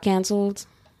got canceled.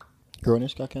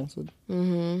 Grownish got canceled?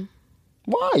 Mm-hmm.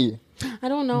 Why? I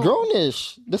don't know.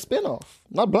 Grownish, the spinoff,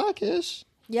 not Blackish.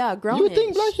 Yeah, Grownish. You would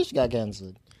think Blackish got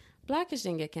canceled. Blackish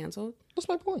didn't get canceled. That's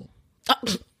my point.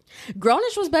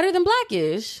 Grownish was better than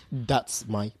Blackish. That's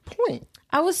my point.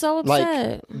 I was so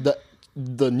upset. Like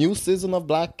the new season of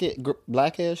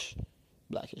Blackish.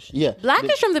 Yeah,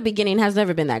 Blackish from the beginning has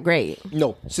never been that great.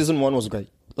 No, season 1 was great.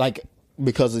 Like,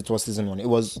 because it was season 1, it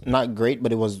was not great,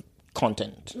 but it was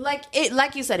content. Like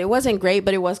you said, it wasn't great,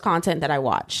 but it was content that I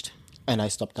watched. And I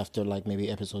stopped after like maybe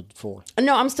episode 4.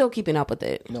 No, I'm still keeping up with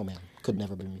it. No, man, could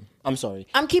never be me. I'm sorry.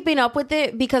 I'm keeping up with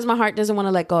it because my heart doesn't want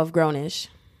to let go of Grownish.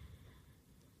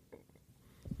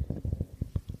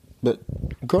 But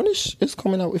Grownish is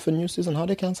coming out with a new season. How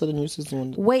they cancel the new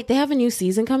season? Wait, they have a new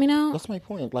season coming out? That's my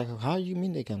point. Like, how do you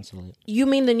mean they cancel it? You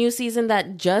mean the new season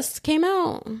that just came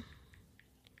out?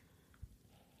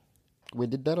 We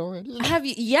did that already? Have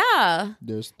you? Yeah.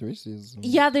 There's 3 seasons.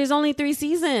 Yeah, there's only 3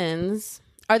 seasons.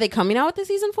 Are they coming out with the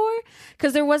season 4?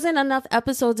 Because there wasn't enough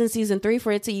episodes in season 3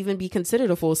 for it to even be considered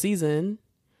a full season.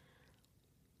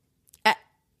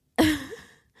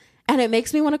 And it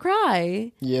makes me want to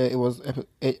cry. Yeah, it was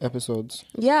 8 episodes.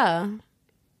 Yeah.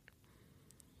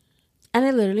 And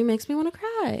it literally makes me want to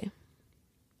cry.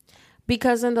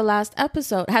 Because in the last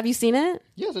episode, have you seen it?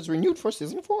 Yes, it's renewed for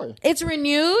season 4. It's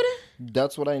renewed?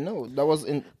 That's what I know. That was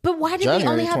in But why did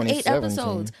January they only have 8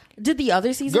 episodes? Did the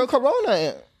other season? Girl,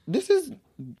 Corona. This is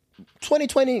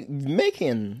 2020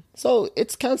 making. So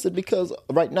it's canceled because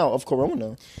right now of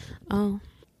Corona. Oh.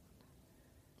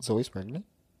 Zoe's pregnant?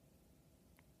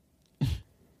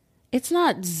 It's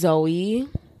not Zoe.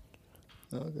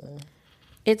 Okay.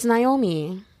 It's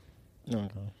Naomi. Okay.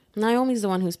 Naomi's the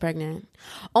one who's pregnant.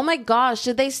 Oh my gosh,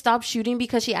 did they stop shooting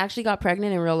because she actually got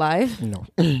pregnant in real life? No.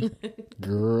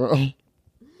 Girl.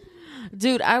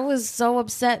 Dude, I was so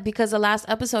upset because the last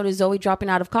episode is Zoe dropping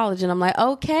out of college and I'm like,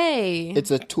 okay.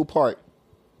 It's a 2-part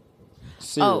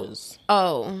series.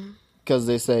 Oh. Because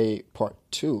they say part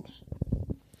 2.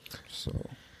 So.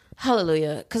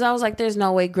 Hallelujah. Because I was like, there's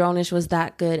no way Grownish was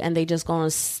that good and they just going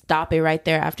to stop it right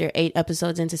there after 8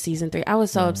 episodes into season 3. I was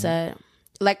so upset.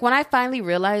 Like, when I finally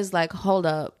realized, like, hold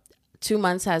up, 2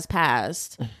 months has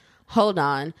passed. Hold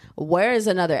on. Where is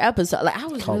another episode? Like, I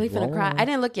was really finna cry. I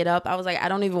didn't look it up. I was like, I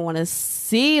don't even want to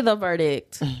see the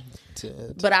verdict.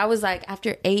 hated. But I was like,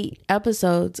 after 8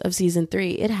 episodes of season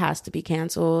 3, it has to be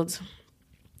canceled.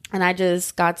 And I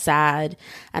just got sad,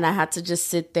 and I had to just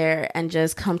sit there and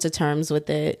just come to terms with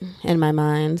it in my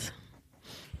mind.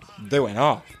 They went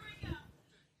off.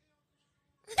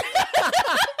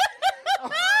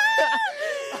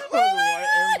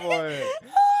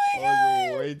 I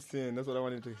was waiting. That's what I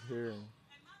wanted to hear.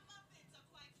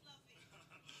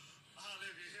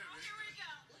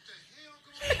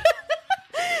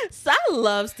 So I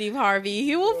love Steve Harvey.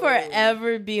 He will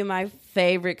forever be my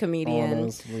favorite comedian.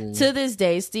 Honestly. To this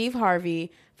day, Steve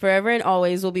Harvey forever and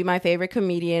always will be my favorite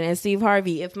comedian. And Steve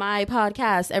Harvey, if my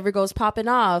podcast ever goes popping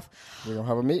off, We're going to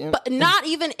have a meeting. but not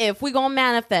even if, we gonna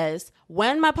manifest.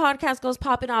 When my podcast goes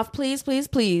popping off, please, please,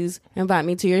 please invite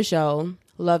me to your show.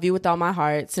 Love you with all my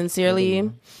heart.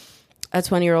 Sincerely, a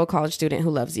 20-year-old college student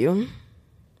who loves you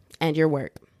and your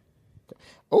work.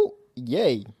 Oh,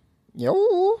 yay. Yo.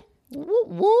 Woo,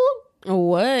 woo.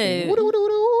 What?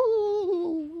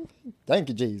 Woo-doo-doo-doo. Thank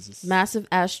you, Jesus. Massive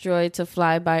asteroid to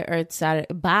fly by Earth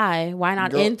Saturday. By? Why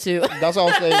not Girl, into? That's what I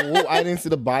was saying. Woo, I didn't see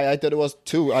the by. I thought it was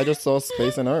 2. I just saw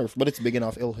space and Earth. But it's big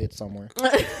enough. It'll hit somewhere.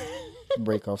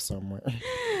 Break off somewhere.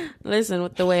 Listen,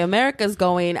 with the way America's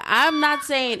going, I'm not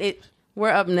saying it. We're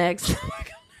up next. I can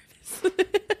see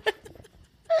that.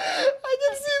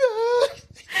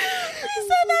 He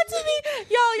said that to me.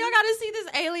 Y'all gotta see this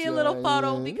alien little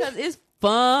photo because it's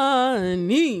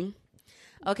funny.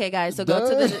 Okay, guys, so go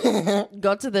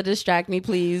to the Distract Me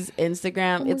Please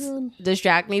Instagram. It's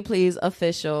Distract Me Please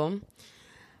Official.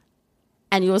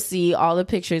 And you'll see all the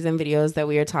pictures and videos that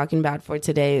we are talking about for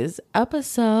today's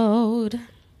episode.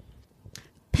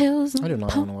 Pills. I do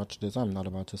not want to watch this. I'm not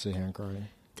about to sit here and cry.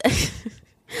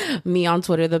 Me on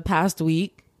Twitter the past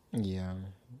week. Yeah.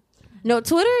 No,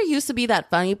 Twitter used to be that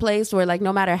funny place where, like,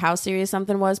 no matter how serious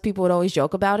something was, people would always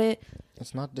joke about it.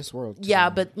 It's not this world.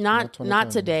 Yeah, but not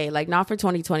 2020. today. Like, not for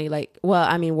 2020. Like, well,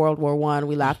 I mean, World War I,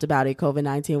 we laughed about it.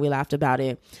 COVID-19, we laughed about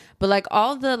it. But, like,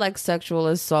 all the, like, sexual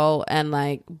assault and,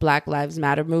 like, Black Lives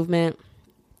Matter movement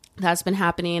that's been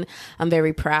happening, I'm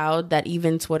very proud that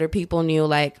even Twitter people knew,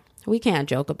 like, we can't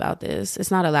joke about this. It's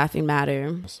not a laughing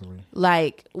matter. Absolutely.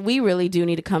 Like, we really do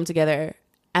need to come together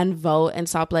and vote and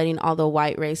stop letting all the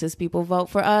white racist people vote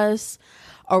for us,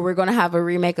 or we're going to have a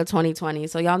remake of 2020.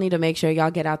 So y'all need to make sure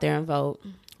y'all get out there and vote.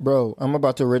 Bro, I'm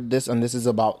about to read this, and this is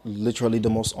about literally the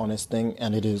most honest thing,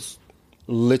 and it is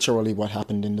literally what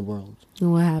happened in the world.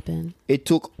 What happened? It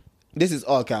took... This is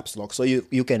all caps lock, so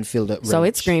you can feel that. So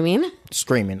it's screaming.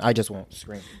 Screaming. I just won't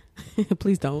scream.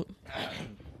 Please don't.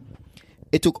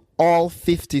 It took all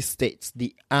 50 states,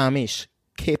 the Amish,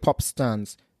 K-pop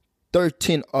stans,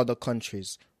 13 other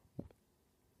countries,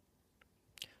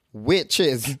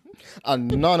 witches,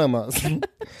 anonymous,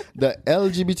 the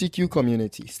LGBTQ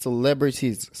community,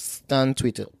 celebrities, stan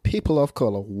Twitter, people of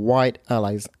color, white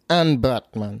allies, and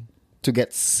Batman to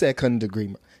get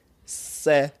second-degree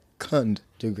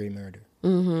murder.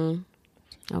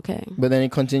 Mm-hmm. Okay. But then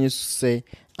it continues to say,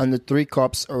 and the 3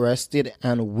 cops arrested,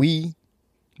 and we,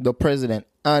 the president,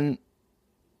 and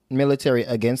military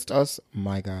against us.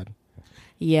 My God.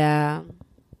 Yeah.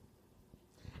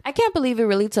 I can't believe it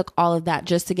really took all of that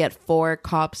just to get 4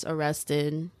 cops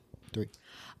arrested. 3.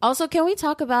 Also, can we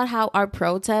talk about how our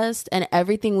protest and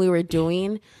everything we were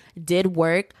doing did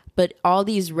work, but all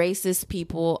these racist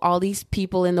people, all these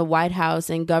people in the White House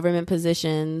and government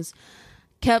positions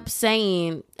kept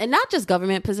saying, and not just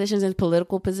government positions and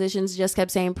political positions, just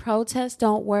kept saying protests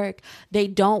don't work. They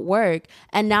don't work.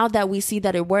 And now that we see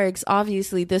that it works,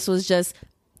 obviously this was just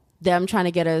them trying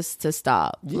to get us to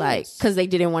stop. Yes. Like, because they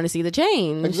didn't want to see the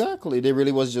change. Exactly. They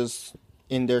really was just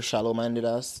in their shallow-minded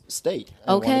ass state.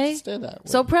 And wanted Okay. to stay that way.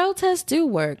 So protests do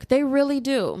work. They really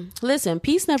do. Listen,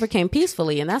 peace never came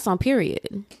peacefully, and that's on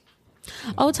period.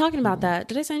 Oh, talking about that,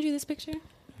 did I send you this picture?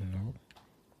 No.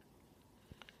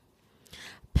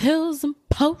 Pills and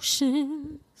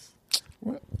potions.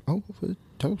 What?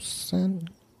 Overdose and...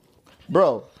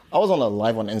 Bro, I was on a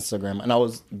live on Instagram and I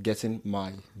was getting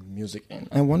my music in.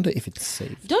 I wonder if it's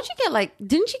safe. Don't you get like?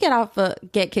 Didn't you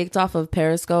get kicked off of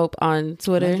Periscope on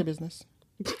Twitter? Mind your business.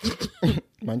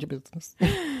 Mind your business.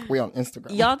 We on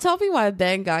Instagram. Y'all tell me why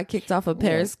Ben got kicked off of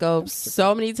Periscope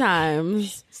so many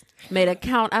times. Made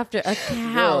account after Bro,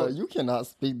 account you cannot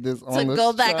speak this on to this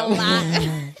go back channel. a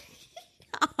lot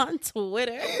on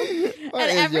Twitter, What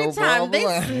and is every your time they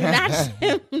problem? snatched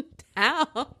him down.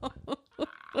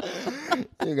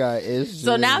 You got issues.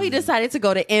 So now he decided to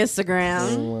go to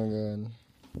Instagram. Oh my God.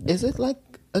 Is it like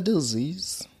a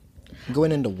disease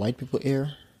going in the white people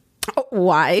ear?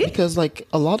 Why? Because like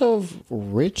a lot of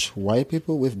rich white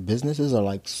people with businesses are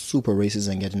like super racist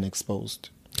and getting exposed.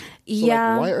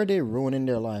 Yeah. Like, why are they ruining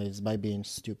their lives by being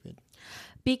stupid?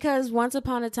 Because once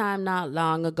upon a time, not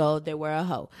long ago, they were a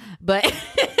hoe. But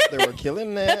They were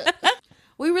killing it.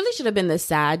 we really should have been the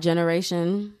sad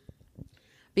generation.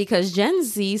 Because Gen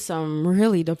Z, some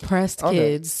really depressed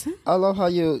kids. I love how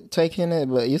you taking it,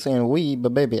 but you saying we,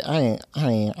 but baby, I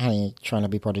ain't trying to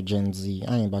be part of Gen Z.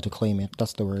 I ain't about to claim it.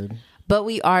 That's the word. But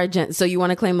we are so you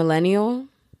want to claim millennial?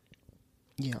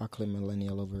 Yeah, I'll claim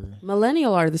millennial over.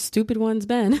 Millennial are the stupid ones,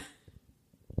 Ben.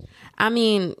 I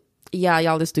mean, yeah,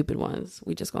 y'all the stupid ones.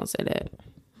 We just gonna say that.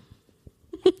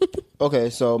 Okay,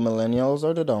 so millennials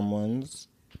are the dumb ones,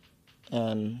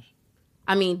 and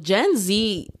I mean, Gen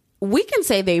Z, we can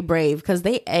say they brave because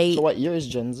they ate. so what year is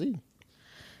Gen Z?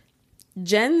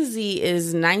 Gen Z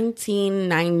is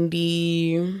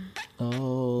 1990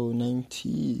 Oh,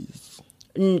 90s.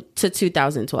 to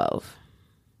 2012.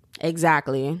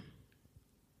 Exactly.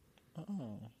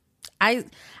 I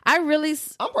really.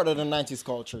 I'm part of the 90s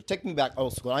culture. Take me back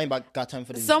old school. I ain't got time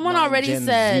for this. Someone already Gen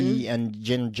said- Z and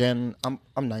Gen. I'm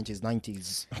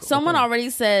 90s. Someone already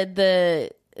said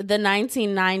the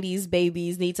 1990s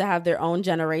babies need to have their own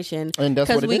generation And that's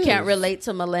what it we can't is. relate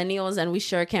to millennials and we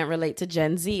sure can't relate to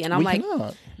Gen Z. And I'm We like,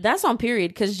 cannot. that's on period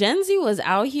because Gen Z was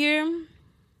out here.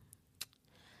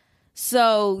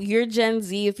 So you're Gen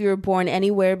Z if you were born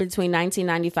anywhere between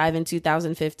 1995 and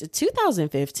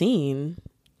 2015.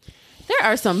 There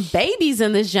are some babies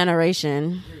in this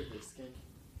generation.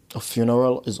 A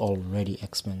funeral is already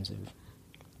expensive.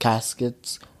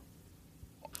 Caskets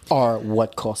are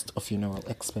what cost a funeral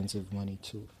expensive money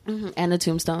too. And a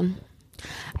tombstone.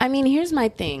 I mean, here's my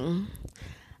thing.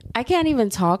 I can't even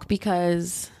talk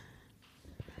because,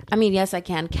 I mean, yes, I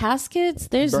can. Caskets,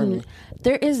 there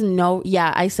is no,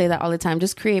 yeah, I say that all the time.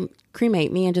 Just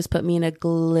cremate me and just put me in a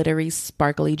glittery,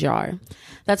 sparkly jar.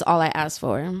 That's all I ask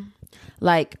for.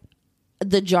 Like,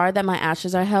 the jar that my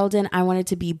ashes are held in, I want it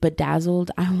to be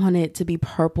bedazzled. I want it to be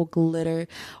purple glitter.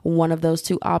 One of those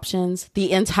two options.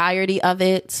 The entirety of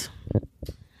it.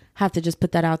 Have to just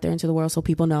put that out there into the world so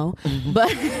people know.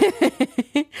 But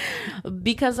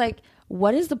because, like,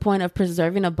 what is the point of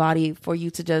preserving a body for you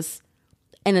to just,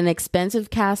 in an expensive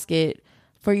casket,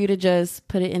 for you to just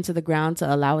put it into the ground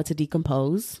to allow it to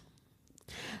decompose?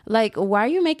 Like, why are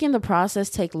you making the process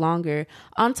take longer?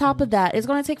 On top of that, it's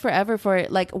going to take forever for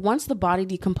it. Like, once the body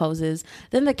decomposes,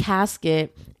 then the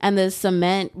casket and the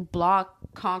cement block,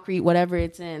 concrete, whatever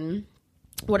it's in,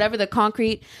 whatever the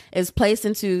concrete is placed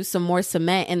into some more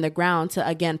cement in the ground to,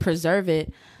 again, preserve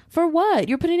it. For what?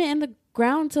 You're putting it in the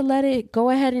ground to let it go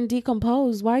ahead and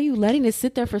decompose. Why are you letting it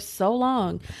sit there for so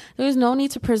long? There's no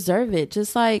need to preserve it.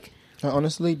 Just like, I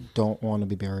honestly don't want to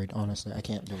be buried. Honestly, I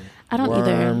can't do it. I don't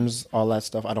either. Worms, all that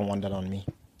stuff. I don't want that on me.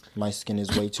 My skin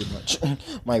is way too much.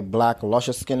 My black,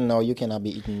 luscious skin. No, you cannot be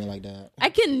eating me like that.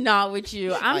 I cannot with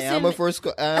you. I am a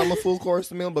full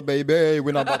course meal, but baby,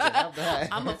 we're not about to have that.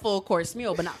 I'm a full course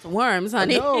meal, but not the worms,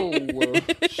 honey. No,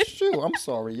 shoot. I'm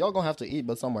sorry. Y'all gonna have to eat,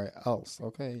 but somewhere else.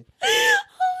 Okay.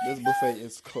 This buffet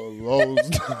is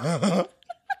closed.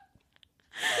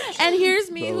 And here's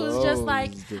me who's just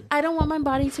like, I don't want my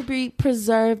body to be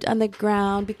preserved on the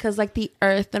ground because, like, the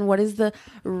earth, and what is the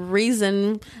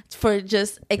reason for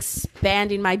just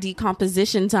expanding my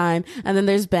decomposition time? And then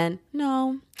there's Ben.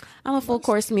 No, I'm a full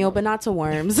course meal, but not to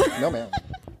worms. No, man.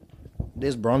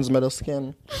 This bronze medal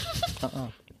skin.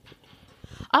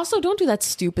 Also, don't do that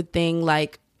stupid thing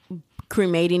like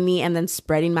cremating me and then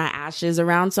spreading my ashes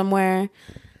around somewhere.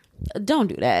 Don't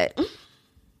do that.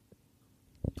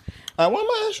 I want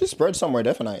my ashes spread somewhere,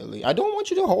 definitely. I don't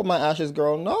want you to hold my ashes,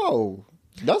 girl. No.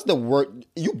 That's the word.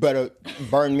 You better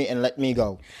burn me and let me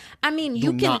go. I mean,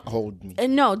 you Do can not hold me.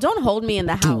 No, don't hold me in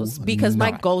the house because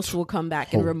my not ghost will come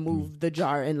back and remove the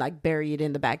jar and like bury it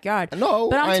in the backyard. No,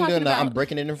 but I ain't talking doing that. about- I'm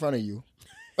breaking it in front of you.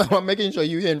 I'm making sure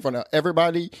you're in front of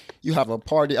everybody. You have a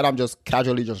party, and I'm just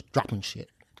casually just dropping shit.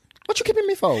 What you keeping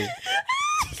me for?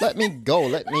 Let me go.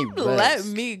 Let me rest. Let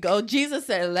me go. Jesus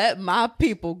said, "Let my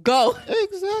people go."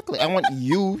 Exactly. I want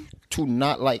you to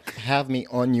not like have me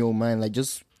on your mind. Like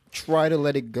just try to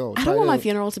let it go. I don't want my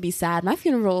funeral to be sad. My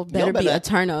funeral better be a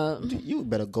turn up. You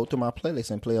better go to my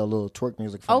playlist and play a little twerk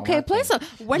music. For Okay, my play thing.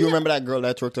 some. When You remember that girl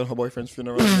that twerked on her boyfriend's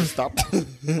funeral and stopped?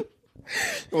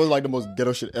 It was like the most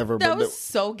ghetto shit ever. that but was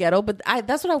so ghetto, but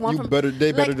that's what I want You from. better-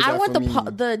 they better like, do I that want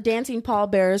for the me. dancing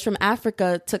pallbearers from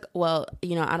Africa to. Well,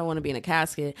 you know, I don't want to be in a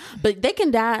casket, but they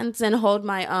can dance and hold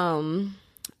my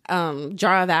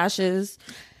jar of ashes.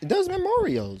 It does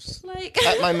memorials. Like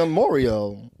At my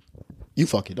memorial, you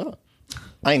fuck it up.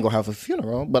 I ain't gonna have a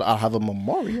funeral, but I'll have a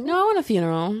memorial. no, I want a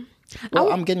funeral.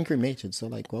 Well, I'm getting cremated, so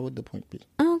like, what would the point be?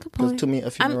 Oh, good Because point. to me, a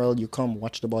funeral, you come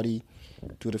watch the body,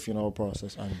 to the funeral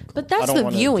process. And go. But I that's don't the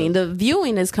wanna viewing. just- The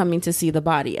viewing is coming to see the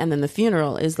body, and then the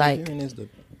funeral is like, viewing is the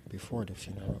before the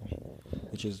funeral,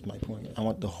 which is my point. I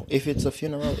want the whole, if it's a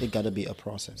funeral, it gotta be a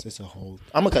process. It's a whole.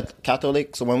 I'm a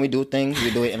Catholic, so when we do things,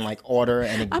 we do it in like order,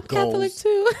 and it I'm goes. Catholic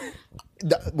too.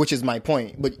 Which is my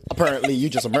point. But apparently, you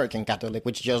just American Catholic,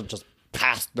 which just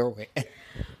passed through it.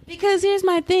 Because here's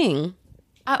my thing.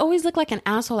 I always look like an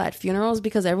asshole at funerals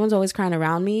because everyone's always crying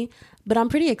around me. But I'm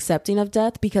pretty accepting of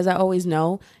death because I always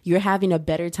know you're having a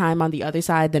better time on the other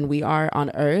side than we are on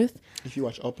Earth. If you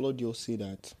watch Upload, you'll see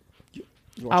that.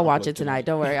 I'll watch it tonight.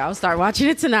 Don't worry. I'll start watching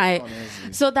it tonight.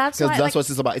 Honestly. So that's Because why, that's what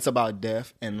it's about. It's about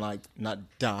death and like not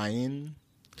dying,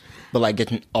 but like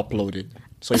getting uploaded.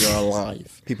 So you're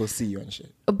alive. People see you and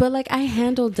shit. But like I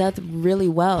handle death really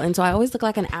well. And so I always look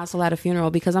like an asshole at a funeral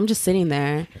because I'm just sitting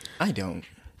there. I don't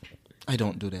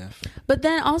do death. But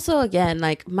then also, again,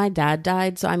 like my dad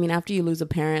died. So, I mean, after you lose a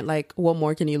parent, like what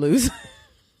more can you lose?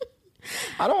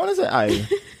 I don't want to say I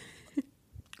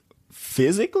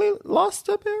physically lost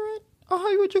a parent. Or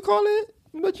how would you call it?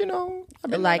 But you know.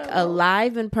 I've been Like there.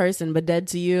 alive in person, but dead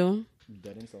to you.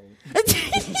 Dead in soul.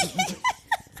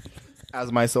 As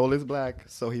my soul is black,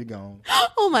 so he gone.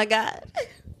 Oh my God.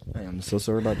 I am so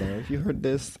sorry about that. If you heard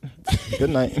this,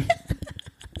 good night.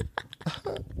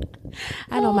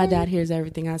 I know my dad hears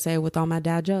everything I say with all my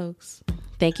dad jokes.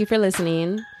 Thank you for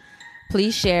listening.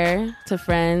 Please share to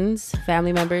friends,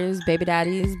 family members, baby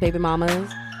daddies, baby mamas,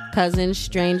 cousins,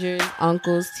 strangers,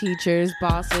 uncles, teachers,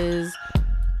 bosses,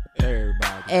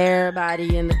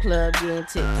 everybody in the club getting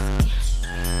tipsy.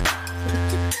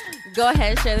 Go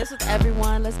ahead, share this with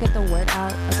everyone. Let's get the word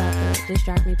out about the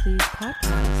Distract Me Please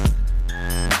podcast.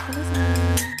 Thanks for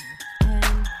listening.